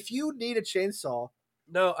Jonah, if you need a chainsaw...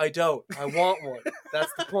 No, I don't. I want one.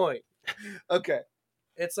 That's the point. Okay.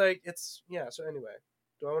 So anyway.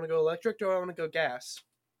 Do I want to go electric, or do I want to go gas?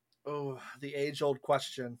 Oh, the age-old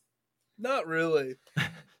question. Not really.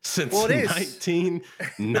 Since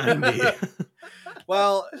 1990.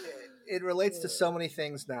 Well, it relates to so many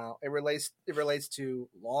things now. It relates to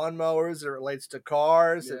lawnmowers. It relates to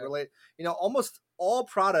cars. Yeah. Almost all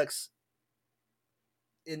products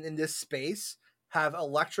in this space have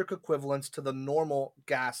electric equivalents to the normal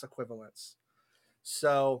gas equivalents.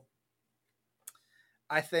 So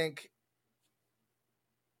I think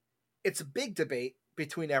it's a big debate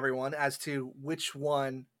between everyone as to which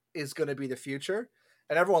one is going to be the future.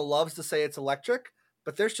 And everyone loves to say it's electric,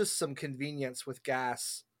 but there's just some convenience with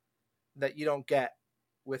gas that you don't get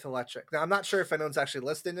with electric. Now, I'm not sure if anyone's actually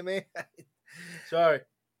listening to me. Sorry.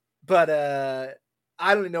 But I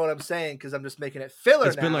don't even know what I'm saying because I'm just making it filler.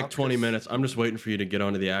 It's been like 20 minutes. I'm just waiting for you to get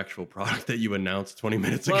onto the actual product that you announced 20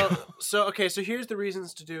 minutes ago. So here's the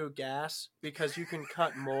reasons to do gas, because you can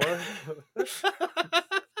cut more.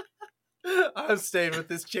 I'm staying with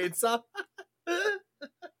this chainsaw.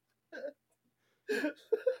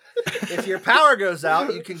 If your power goes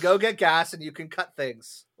out, you can go get gas and you can cut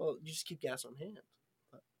things. Well, you just keep gas on hand.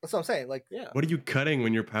 That's what I'm saying. Like, yeah. What are you cutting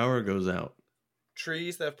when your power goes out?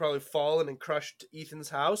 Trees that have probably fallen and crushed Ethan's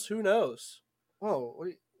house. Who knows? Whoa,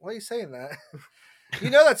 why are you saying that? You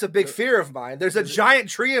know that's a big fear of mine. There's a giant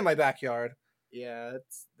tree in my backyard. Yeah,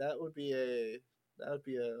 that would be a rough,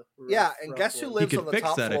 and guess who lives on the top floor? He could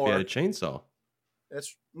fix that if he had a chainsaw.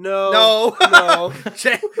 No,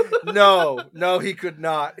 he could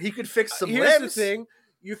not. He could fix some Here's limbs. the thing: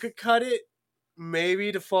 you could cut it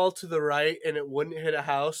maybe to fall to the right, and it wouldn't hit a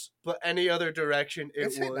house. But any other direction,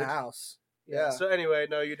 it's hitting a house. Yeah. So anyway,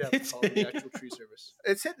 no, you'd have to call the actual tree service.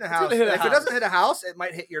 It's hitting a house. If it doesn't hit a house, it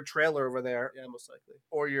might hit your trailer over there. Yeah, most likely.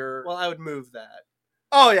 Or your. Well, I would move that.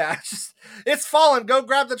 Oh yeah, it's fallen. Go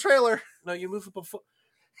grab the trailer. No, you move it before.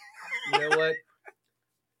 You know what?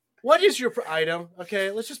 What is your item?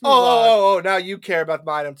 Okay, let's just move on. Oh, now you care about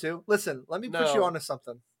my item too. Listen, let me put you onto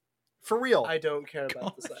something. For real. I don't care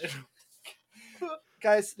about this item.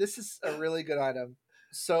 Guys, this is a really good item.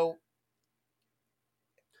 So,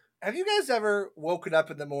 have you guys ever woken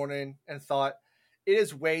up in the morning and thought it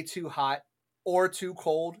is way too hot or too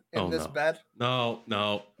cold in this bed? No.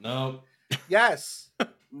 Yes.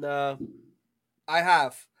 No. I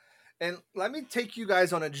have. And let me take you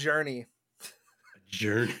guys on a journey.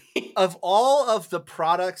 journey. Of all of the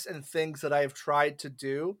products and things that I've tried to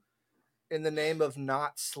do in the name of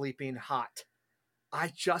not sleeping hot,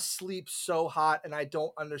 I just sleep so hot and I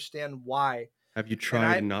don't understand why. Have you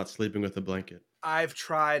tried not sleeping with a blanket? I've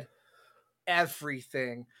tried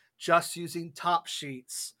everything, just using top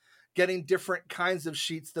sheets, getting different kinds of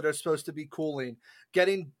sheets that are supposed to be cooling,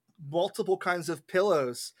 getting multiple kinds of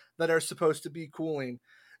pillows that are supposed to be cooling,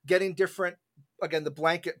 getting different, again, the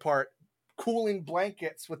blanket part, cooling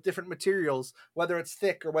blankets with different materials, whether it's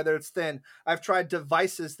thick or whether it's thin. I've tried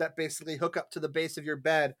devices that basically hook up to the base of your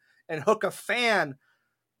bed and hook a fan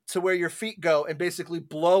to where your feet go and basically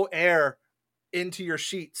blow air into your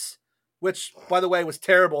sheets, which, by the way, was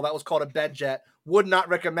terrible. That was called a bed jet. Would not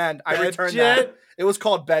recommend. I returned that. It was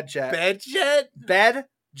called bed jet. Bed jet? Bed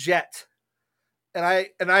jet. And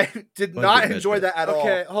I did not enjoy that at all.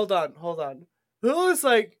 Okay, hold on. Who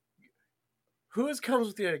comes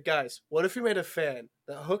with the idea? Guys, what if we made a fan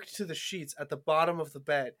that hooked to the sheets at the bottom of the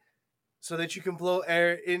bed so that you can blow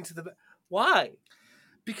air into the bed? Why?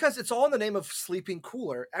 Because it's all in the name of sleeping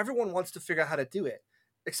cooler. Everyone wants to figure out how to do it,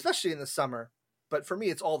 especially in the summer. But for me,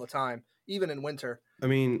 it's all the time, even in winter. I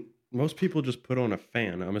mean, most people just put on a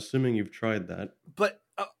fan. I'm assuming you've tried that. But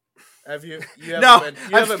have you? No,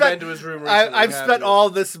 you haven't been to his room recently. I've spent all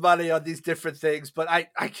this money on these different things, but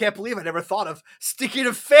I can't believe I never thought of sticking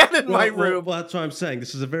a fan in my room. Well, that's what I'm saying.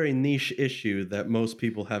 This is a very niche issue that most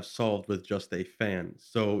people have solved with just a fan.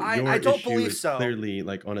 So I don't issue believe is so. Clearly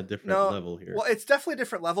like on a different level here. Well, it's definitely a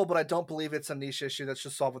different level, but I don't believe it's a niche issue that's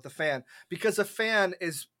just solved with a fan, because a fan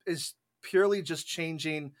is purely just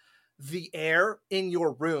changing the air in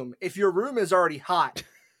your room. If your room is already hot,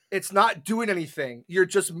 it's not doing anything. You're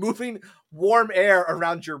just moving warm air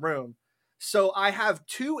around your room. So I have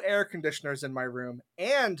 2 air conditioners in my room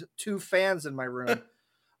and 2 fans in my room,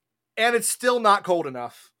 and it's still not cold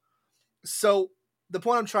enough. So the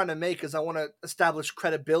point I'm trying to make is I want to establish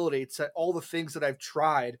credibility to all the things that I've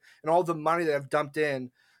tried and all the money that I've dumped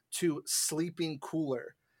in to sleeping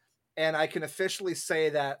cooler. And I can officially say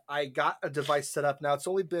that I got a device set up. Now, it's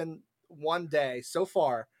only been 1 day so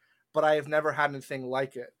far, but I have never had anything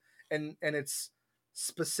like it. And it's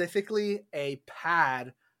specifically a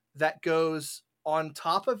pad that goes on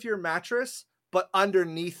top of your mattress, but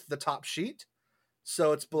underneath the top sheet.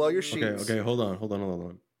 So it's below your sheets. Okay, hold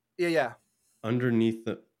on. Yeah. Underneath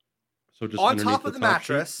so just on underneath top of the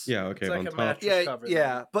mattress. Sheet? Yeah, okay, it's like on a top. mattress cover.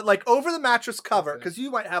 Yeah, but like over the mattress cover, because you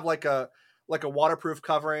might have like a waterproof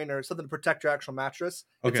covering or something to protect your actual mattress.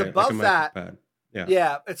 Okay, it's above like that. Pad.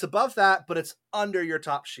 Yeah, it's above that, but it's under your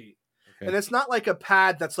top sheet. Okay. And it's not like a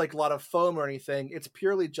pad that's like a lot of foam or anything. It's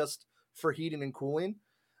purely just for heating and cooling.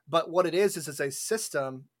 But what it is it's a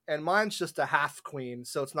system, and mine's just a half queen,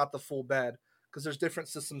 so it's not the full bed, because there's different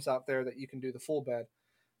systems out there that you can do the full bed.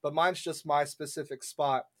 But mine's just my specific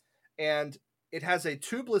spot. And it has a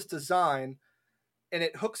tubeless design, and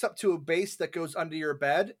it hooks up to a base that goes under your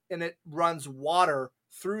bed, and it runs water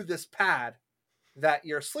through this pad that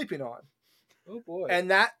you're sleeping on. Oh boy.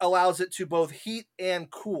 And that allows it to both heat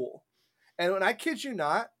and cool. And when I kid you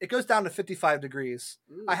not, it goes down to 55 degrees.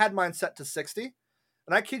 I had mine set to 60.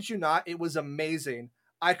 And I kid you not, it was amazing.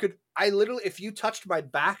 I literally, if you touched my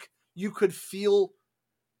back, you could feel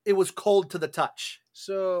it was cold to the touch.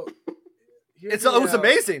 So it was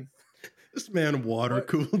amazing. This man water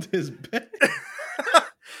cooled his bed.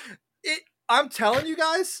 I'm telling you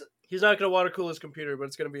guys. He's not going to water cool his computer, but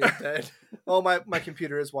it's going to be his bed. Oh, my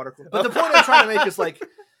computer is water cooled. But the point I'm trying to make is like,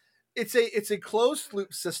 it's a closed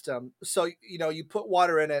loop system. So, you put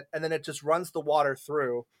water in it and then it just runs the water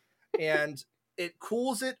through and it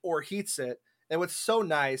cools it or heats it. And what's so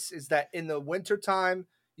nice is that in the wintertime,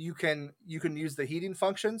 you can use the heating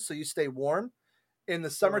function so you stay warm. In the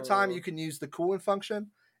summertime, you can use the cooling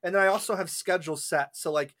function. And then I also have schedules set.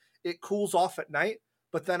 So like it cools off at night,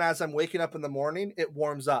 but then as I'm waking up in the morning, it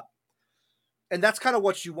warms up. And that's kind of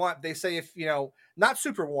what you want. They say if, not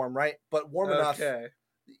super warm, right? But warm enough. Okay.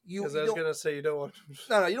 Because I was going to say you don't want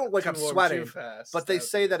you don't wake up sweating. Too fast. But they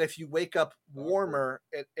say that if you wake up warmer,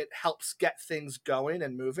 it helps get things going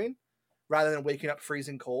and moving rather than waking up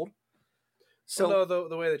freezing cold. So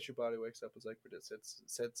the way that your body wakes up is like it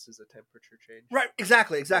senses a temperature change. Right,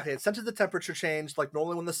 exactly. It senses the temperature change, like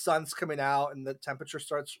normally when the sun's coming out and the temperature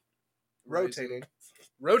starts rotating.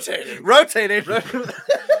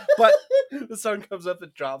 But the sun comes up,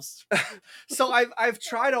 it drops. So I've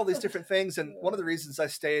tried all these different things, and one of the reasons I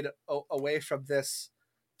stayed away from this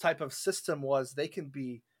type of system was they can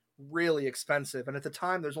be really expensive. And at the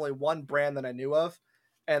time, there's only one brand that I knew of,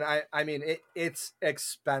 and I mean it's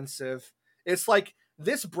expensive. It's like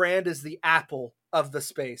this brand is the Apple of the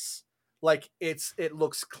space. Like it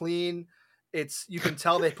looks clean. You can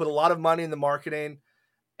tell they put a lot of money in the marketing,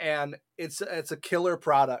 and it's a killer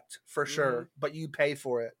product for sure, but you pay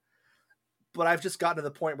for it. But I've just gotten to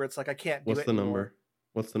the point where it's like I can't do it anymore.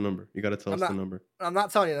 What's the number? You got to tell us the number. I'm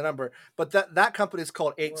not telling you the number, but that company is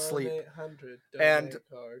called 8 Sleep. 1-800 And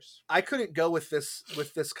cars. I couldn't go with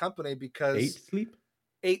this company because 8 Sleep?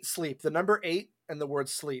 8 Sleep, the number 8 and the word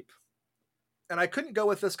sleep. And I couldn't go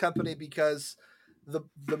with this company because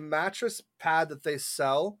the mattress pad that they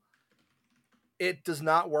sell, it does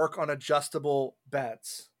not work on adjustable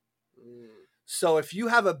beds. So if you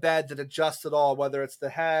have a bed that adjusts at all, whether it's the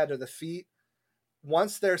head or the feet,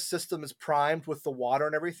 once their system is primed with the water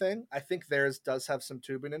and everything, I think theirs does have some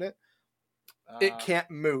tubing in it. It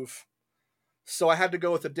can't move. So I had to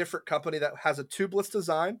go with a different company that has a tubeless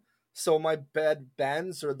design. So my bed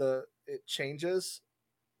bends or it changes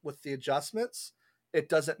with the adjustments. It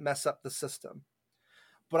doesn't mess up the system.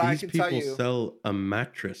 But I can tell you, these people sell a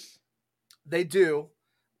mattress. They do,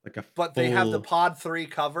 but they have the Pod 3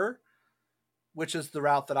 cover, which is the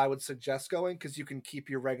route that I would suggest going because you can keep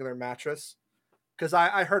your regular mattress. Because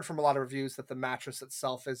I heard from a lot of reviews that the mattress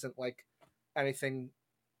itself isn't like anything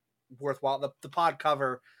worthwhile. The pod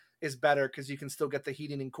cover is better because you can still get the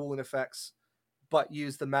heating and cooling effects, but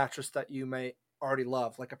use the mattress that you may already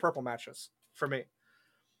love, like a purple mattress for me.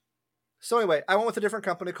 So anyway, I went with a different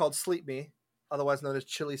company called Sleep Me, otherwise known as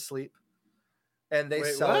Chili Sleep, and they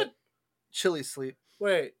sell Chili Sleep.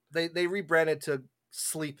 Wait, they rebranded to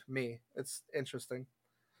Sleep Me. It's interesting.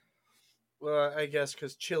 Well, I guess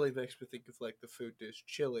because chili makes me think of like the food dish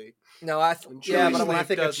chili. No, but when I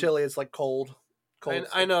think of chili, it's like cold.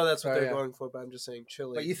 I know that's what they're going for, but I'm just saying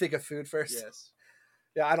chili. But you think of food first? Yes.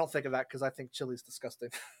 Yeah, I don't think of that because I think chili's disgusting.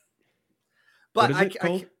 But what is it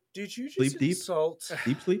called? Did you just Sleep Deep? insult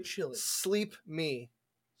Deep Sleep? Chili. Sleep Me.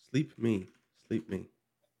 Sleep Me. Sleep Me.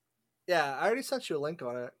 Yeah, I already sent you a link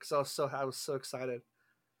on it because I was so excited.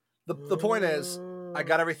 The point is, I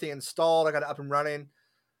got everything installed. I got it up and running.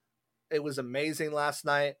 It was amazing last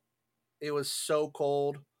night. It was so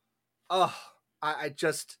cold. Oh, I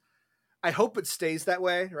hope it stays that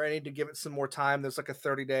way, or I need to give it some more time. There's like a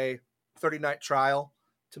 30-night trial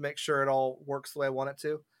to make sure it all works the way I want it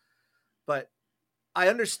to. But I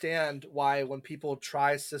understand why when people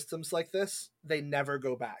try systems like this, they never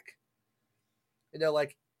go back. You know,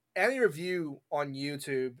 like any review on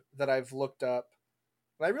YouTube that I've looked up,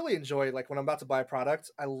 and I really enjoy, like when I'm about to buy a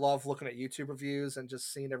product, I love looking at YouTube reviews and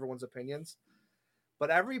just seeing everyone's opinions.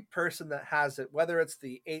 But every person that has it, whether it's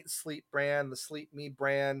the 8 Sleep brand, the Sleep Me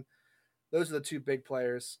brand, those are the two big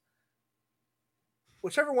players.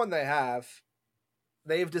 Whichever one they have,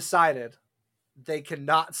 they've decided they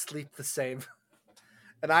cannot sleep the same.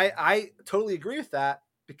 And I totally agree with that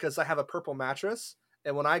because I have a purple mattress.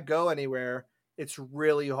 And when I go anywhere, it's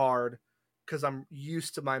really hard because I'm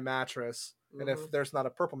used to my mattress. And if there's not a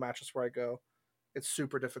purple mattress where I go, it's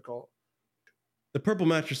super difficult. The purple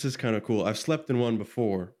mattress is kind of cool. I've slept in one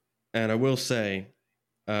before, and I will say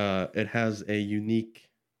it has a unique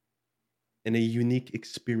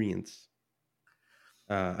experience.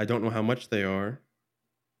 I don't know how much they are,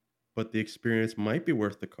 but the experience might be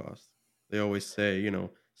worth the cost. They always say,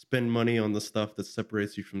 spend money on the stuff that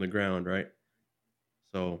separates you from the ground, right?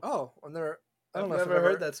 So. I've never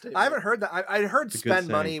heard that statement. I haven't heard that. I heard spend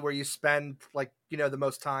money where you spend the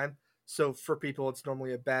most time. So for people, it's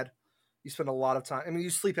normally a bed. You spend a lot of time. I mean, you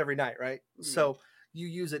sleep every night, right? Mm-hmm. So you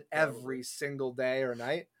use it every single day or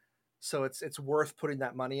night. So it's worth putting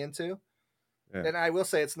that money into. Yeah. And I will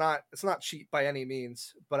say it's not cheap by any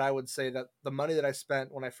means, but I would say that the money that I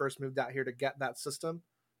spent when I first moved out here to get that system,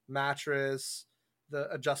 mattress, the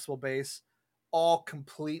adjustable base, all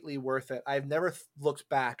completely worth it. I've never looked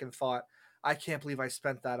back and thought, I can't believe I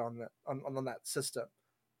spent that on that system.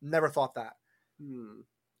 Never thought that.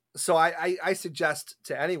 So I suggest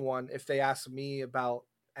to anyone, if they ask me about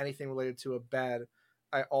anything related to a bed,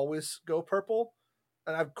 I always go purple.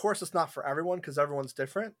 And of course, it's not for everyone because everyone's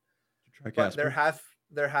different. But there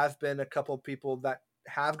have been a couple of people that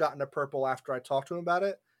have gotten a purple after I talked to them about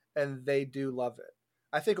it, and they do love it.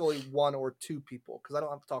 I think only 1 or 2 people because I don't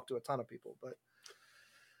have to talk to a ton of people, but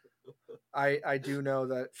I do know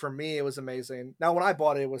that for me it was amazing. Now when I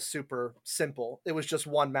bought it, it was super simple. It was just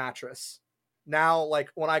one mattress. Now, like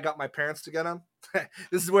when I got my parents to get them,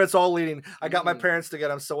 this is where it's all leading. I got my parents to get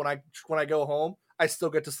them, so when I go home, I still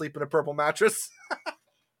get to sleep in a purple mattress.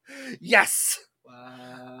 Yes.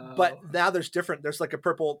 Wow. But now there's different. There's like a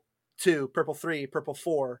purple 2, purple 3, purple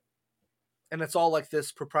 4, and it's all like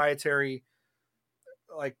this proprietary.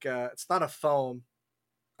 Like it's not a foam.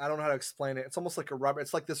 I don't know how to explain it. It's almost like a rubber.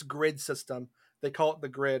 It's like this grid system. They call it the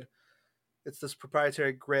grid. It's this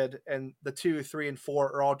proprietary grid, and the 2, 3, and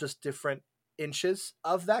 4 are all just different inches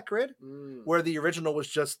of that grid, Mm. where the original was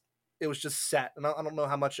just set. And I don't know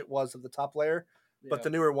how much it was of the top layer, but the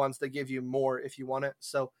newer ones, they give you more if you want it.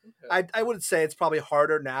 So I would say it's probably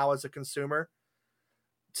harder now as a consumer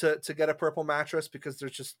to get a purple mattress because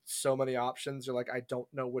there's just so many options. You're like, I don't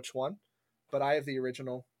know which one, but I have the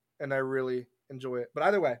original and I really enjoy it. But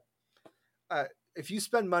either way, if you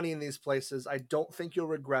spend money in these places, I don't think you'll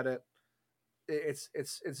regret it.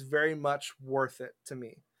 It's very much worth it to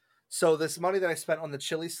me. So this money that I spent on the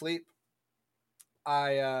Chili Sleep,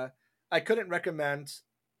 I couldn't recommend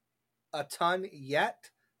a ton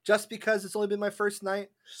yet, just because it's only been my first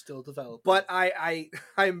night. Still developing. But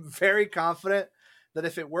I'm very confident that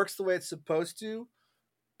if it works the way it's supposed to,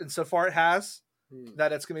 and so far it has,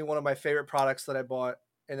 that it's gonna be one of my favorite products that I bought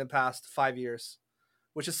in the past 5 years,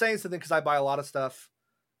 which is saying something because I buy a lot of stuff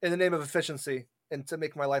in the name of efficiency and to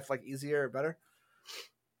make my life like easier or better.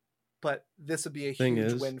 But this would be a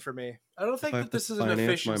huge win for me. I don't think that this is an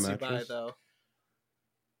efficiency buy, though.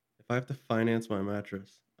 If I have to finance my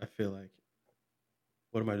mattress, I feel like,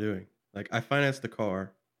 what am I doing? Like, I financed the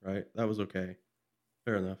car, right? That was okay.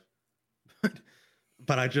 Fair enough.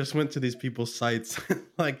 But I just went to these people's sites,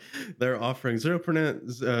 like they're offering 0%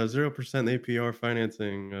 APR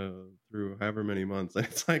financing through however many months. And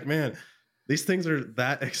it's like, man, these things are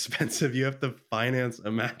that expensive. You have to finance a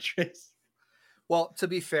mattress. Well, to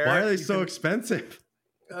be fair, why are they so expensive?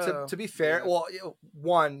 To be fair, well,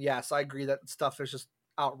 one, yes, I agree that stuff is just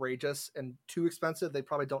outrageous and too expensive. They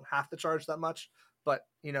probably don't have to charge that much, but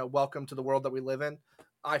welcome to the world that we live in.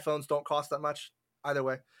 iPhones don't cost that much either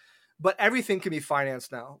way. But everything can be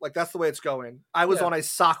financed now. Like, that's the way it's going. I was on a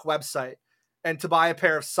sock website, and to buy a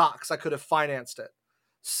pair of socks, I could have financed it.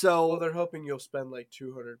 So they're hoping you'll spend like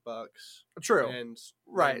 $200. True. And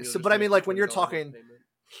right. So, but I mean, like when you're talking,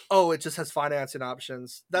 it just has financing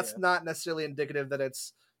options. That's not necessarily indicative that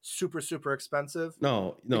it's super, super expensive.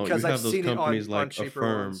 No, because I've seen companies like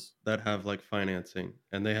Affirm that have like financing,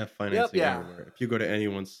 and they have financing everywhere. If you go to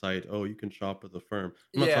anyone's site, you can shop with Affirm.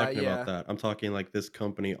 I'm not talking about that. I'm talking like this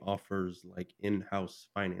company offers like in-house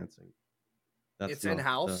financing. It's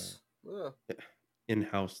in-house?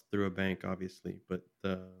 In-house through a bank, obviously, but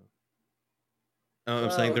I'm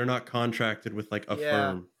saying they're not contracted with like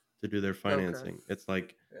Affirm to do their financing. Okay. It's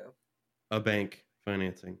like a bank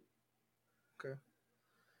financing. Okay.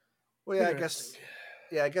 Well, I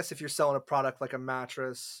guess if you're selling a product like a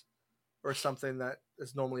mattress or something that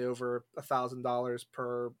is normally over $1,000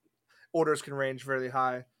 per, orders can range very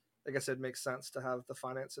high. I guess it makes sense to have the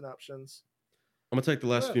financing options. I'm gonna take the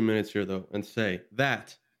last few minutes here though and say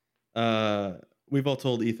that we've all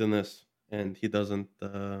told Ethan this, and he doesn't.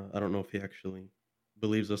 I don't know if he actually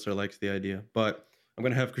believes us or likes the idea, but I'm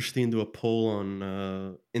gonna have Christine do a poll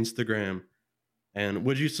on Instagram. And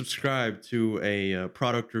would you subscribe to a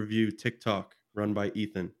product review TikTok run by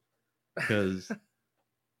Ethan? Because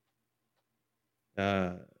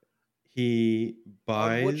he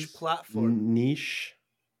buys on which platform? Niche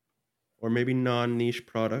or maybe non-niche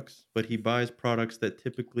products, but he buys products that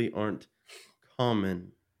typically aren't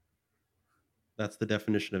common. That's the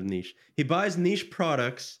definition of niche. He buys niche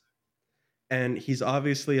products, and he's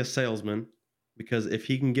obviously a salesman. Because if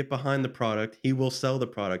he can get behind the product, he will sell the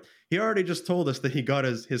product. He already just told us that he got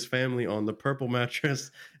his family on the purple mattress.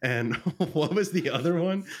 And what was the other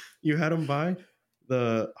one you had him buy?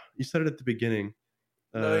 You said it at the beginning.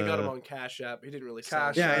 No, he got him on Cash App. He didn't really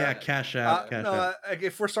sell. Cash App.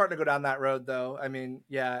 If we're starting to go down that road, though, I mean,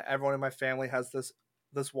 everyone in my family has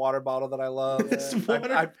this water bottle that I love.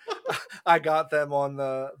 I got them on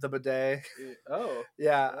the bidet. Oh.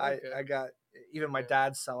 Yeah, okay. I got. Even my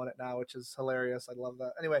dad's selling it now, which is hilarious. I love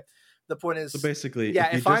that. Anyway, the point is, so basically,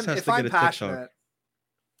 if I'm passionate,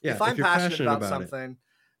 if I'm passionate about something,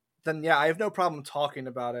 then I have no problem talking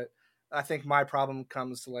about it. I think my problem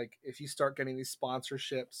comes to like if you start getting these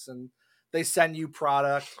sponsorships and they send you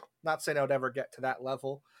product. Not saying I would ever get to that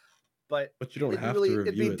level, but you don't have to review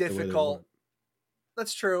it'd be it difficult.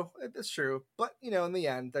 That's true. It's true. But in the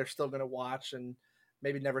end, they're still going to watch and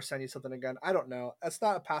maybe never send you something again. I don't know. That's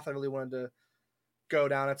not a path I really wanted to go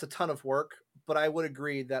down. It's a ton of work, but I would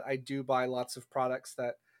agree that I do buy lots of products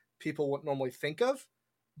that people wouldn't normally think of,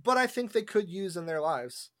 but I think they could use in their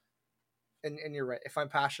lives. And you're right. If I'm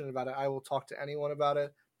passionate about it, I will talk to anyone about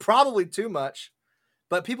it. Probably too much,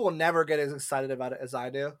 but people will never get as excited about it as I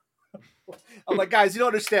do. I'm like, guys, you don't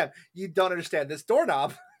understand. You don't understand this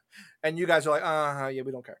doorknob. And you guys are like,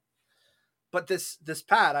 we don't care. But this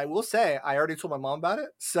pad, I will say, I already told my mom about it.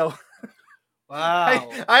 So wow.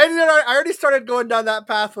 I already started going down that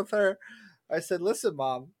path with her. I said, listen,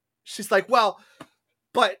 Mom. She's like, well,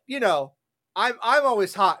 but I'm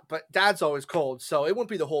always hot, but Dad's always cold, so it wouldn't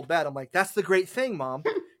be the whole bed. I'm like, that's the great thing, Mom.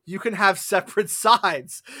 You can have separate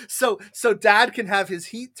sides. So Dad can have his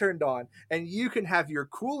heat turned on, and you can have your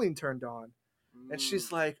cooling turned on. And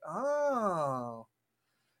she's like, oh.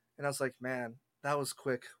 And I was like, man, that was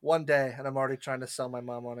quick. One day, and I'm already trying to sell my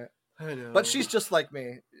mom on it. I know. But she's just like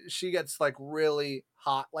me. She gets like really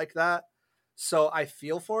hot like that. So I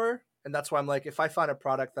feel for her. And that's why I'm like, if I find a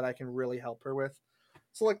product that I can really help her with.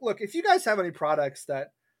 So like, look, if you guys have any products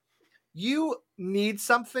that you need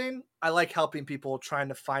something, I like helping people trying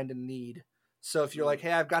to find a need. So if you're like,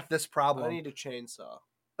 hey, I've got this problem. I need a chainsaw.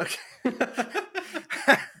 Okay.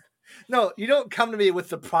 No, you don't come to me with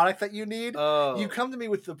the product that you need. Oh. You come to me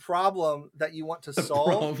with the problem that you want to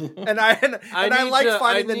solve. And I like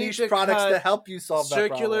finding the niche products to help you solve that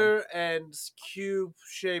problem. Circular and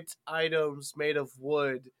cube-shaped items made of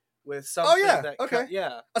wood with something a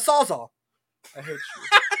Sawzall. I hate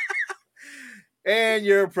you. And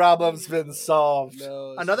your problem's been solved.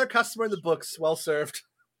 No, another customer in the books. Well served.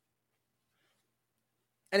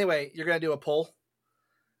 Anyway, you're going to do a poll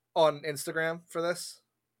on Instagram for this?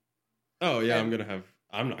 Oh, yeah, I'm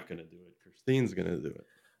not going to do it. Christine's going to do it.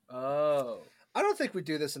 Oh. I don't think we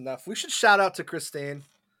do this enough. We should shout out to Christine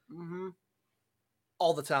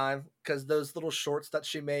all the time because those little shorts that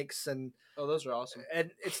she makes. And those are awesome.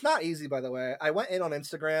 And it's not easy, by the way. I went in on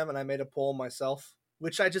Instagram and I made a poll myself,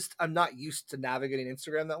 which I'm not used to navigating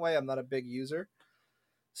Instagram that way. I'm not a big user.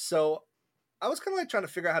 So I was kind of like trying to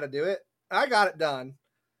figure out how to do it. I got it done.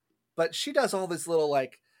 But she does all these little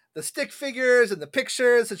like the stick figures and the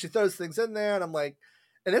pictures, and she throws things in there, and I'm like,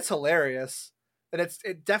 and it's hilarious. And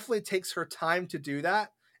it definitely takes her time to do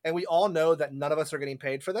that. And we all know that none of us are getting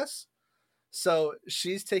paid for this. So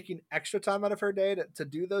she's taking extra time out of her day to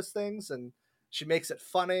do those things, and she makes it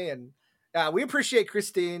funny. And we appreciate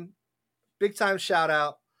Christine. Big time shout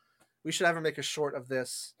out. We should have her make a short of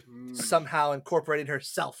this somehow incorporating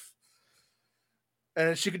herself.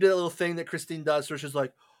 And she could do that little thing that Christine does where she's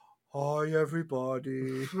like, hi,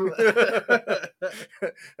 everybody.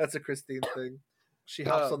 That's a Christine thing. She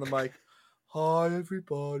hops on the mic. Hi,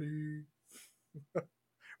 everybody.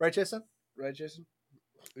 Right, Jason?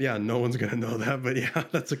 Yeah, no one's going to know that, but yeah,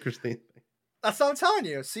 that's a Christine thing. That's what I'm telling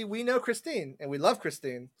you. See, we know Christine, and we love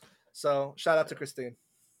Christine. So, shout out to Christine.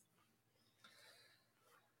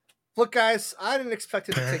 Look, guys, I didn't expect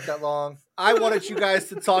it to take that long. I wanted you guys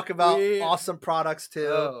to talk about awesome products, too.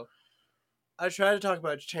 Oh. I tried to talk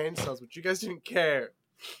about chainsaws, but you guys didn't care.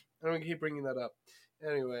 I'm going to keep bringing that up.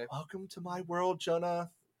 Anyway. Welcome to my world,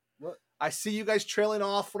 Jonah. What? I see you guys trailing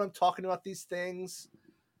off when I'm talking about these things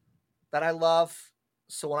that I love.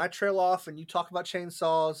 So when I trail off and you talk about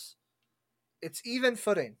chainsaws, it's even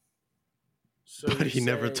footing. So but he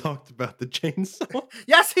never talked about the chainsaw.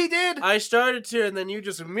 Yes, he did. I started to, and then you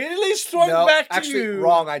just immediately swung back to actually, you.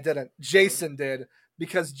 Wrong, I didn't. Jason did.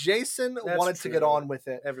 Because Jason wanted to get on with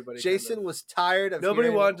it. Jason was tired of Nobody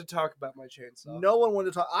wanted to talk about my chainsaw. No one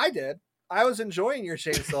wanted to talk. I did. I was enjoying your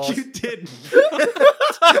chainsaws. You did.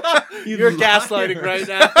 You're gaslighting right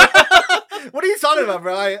now. What are you talking about,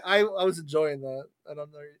 bro? I was enjoying that. I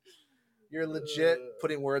don't know. You're legit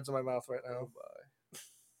putting words in my mouth right now.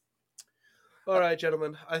 All right,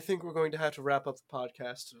 gentlemen. I think we're going to have to wrap up the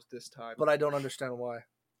podcast this time. But I don't understand why.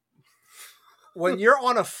 When you're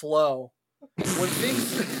on a flow,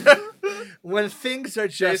 when things are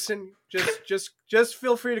just... Jason, just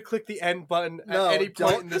feel free to click the end button at any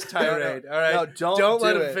point in this tirade. All right, don't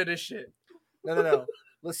let him finish it. No.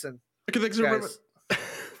 Listen, guys,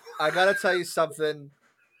 I gotta tell you something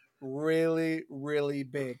really, really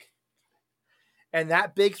big, and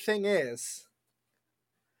that big thing is,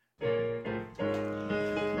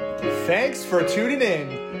 thanks for tuning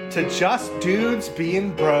in to Just Dudes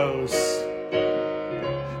Being Bros.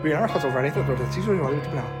 We are also ready for the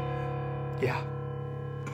Yeah.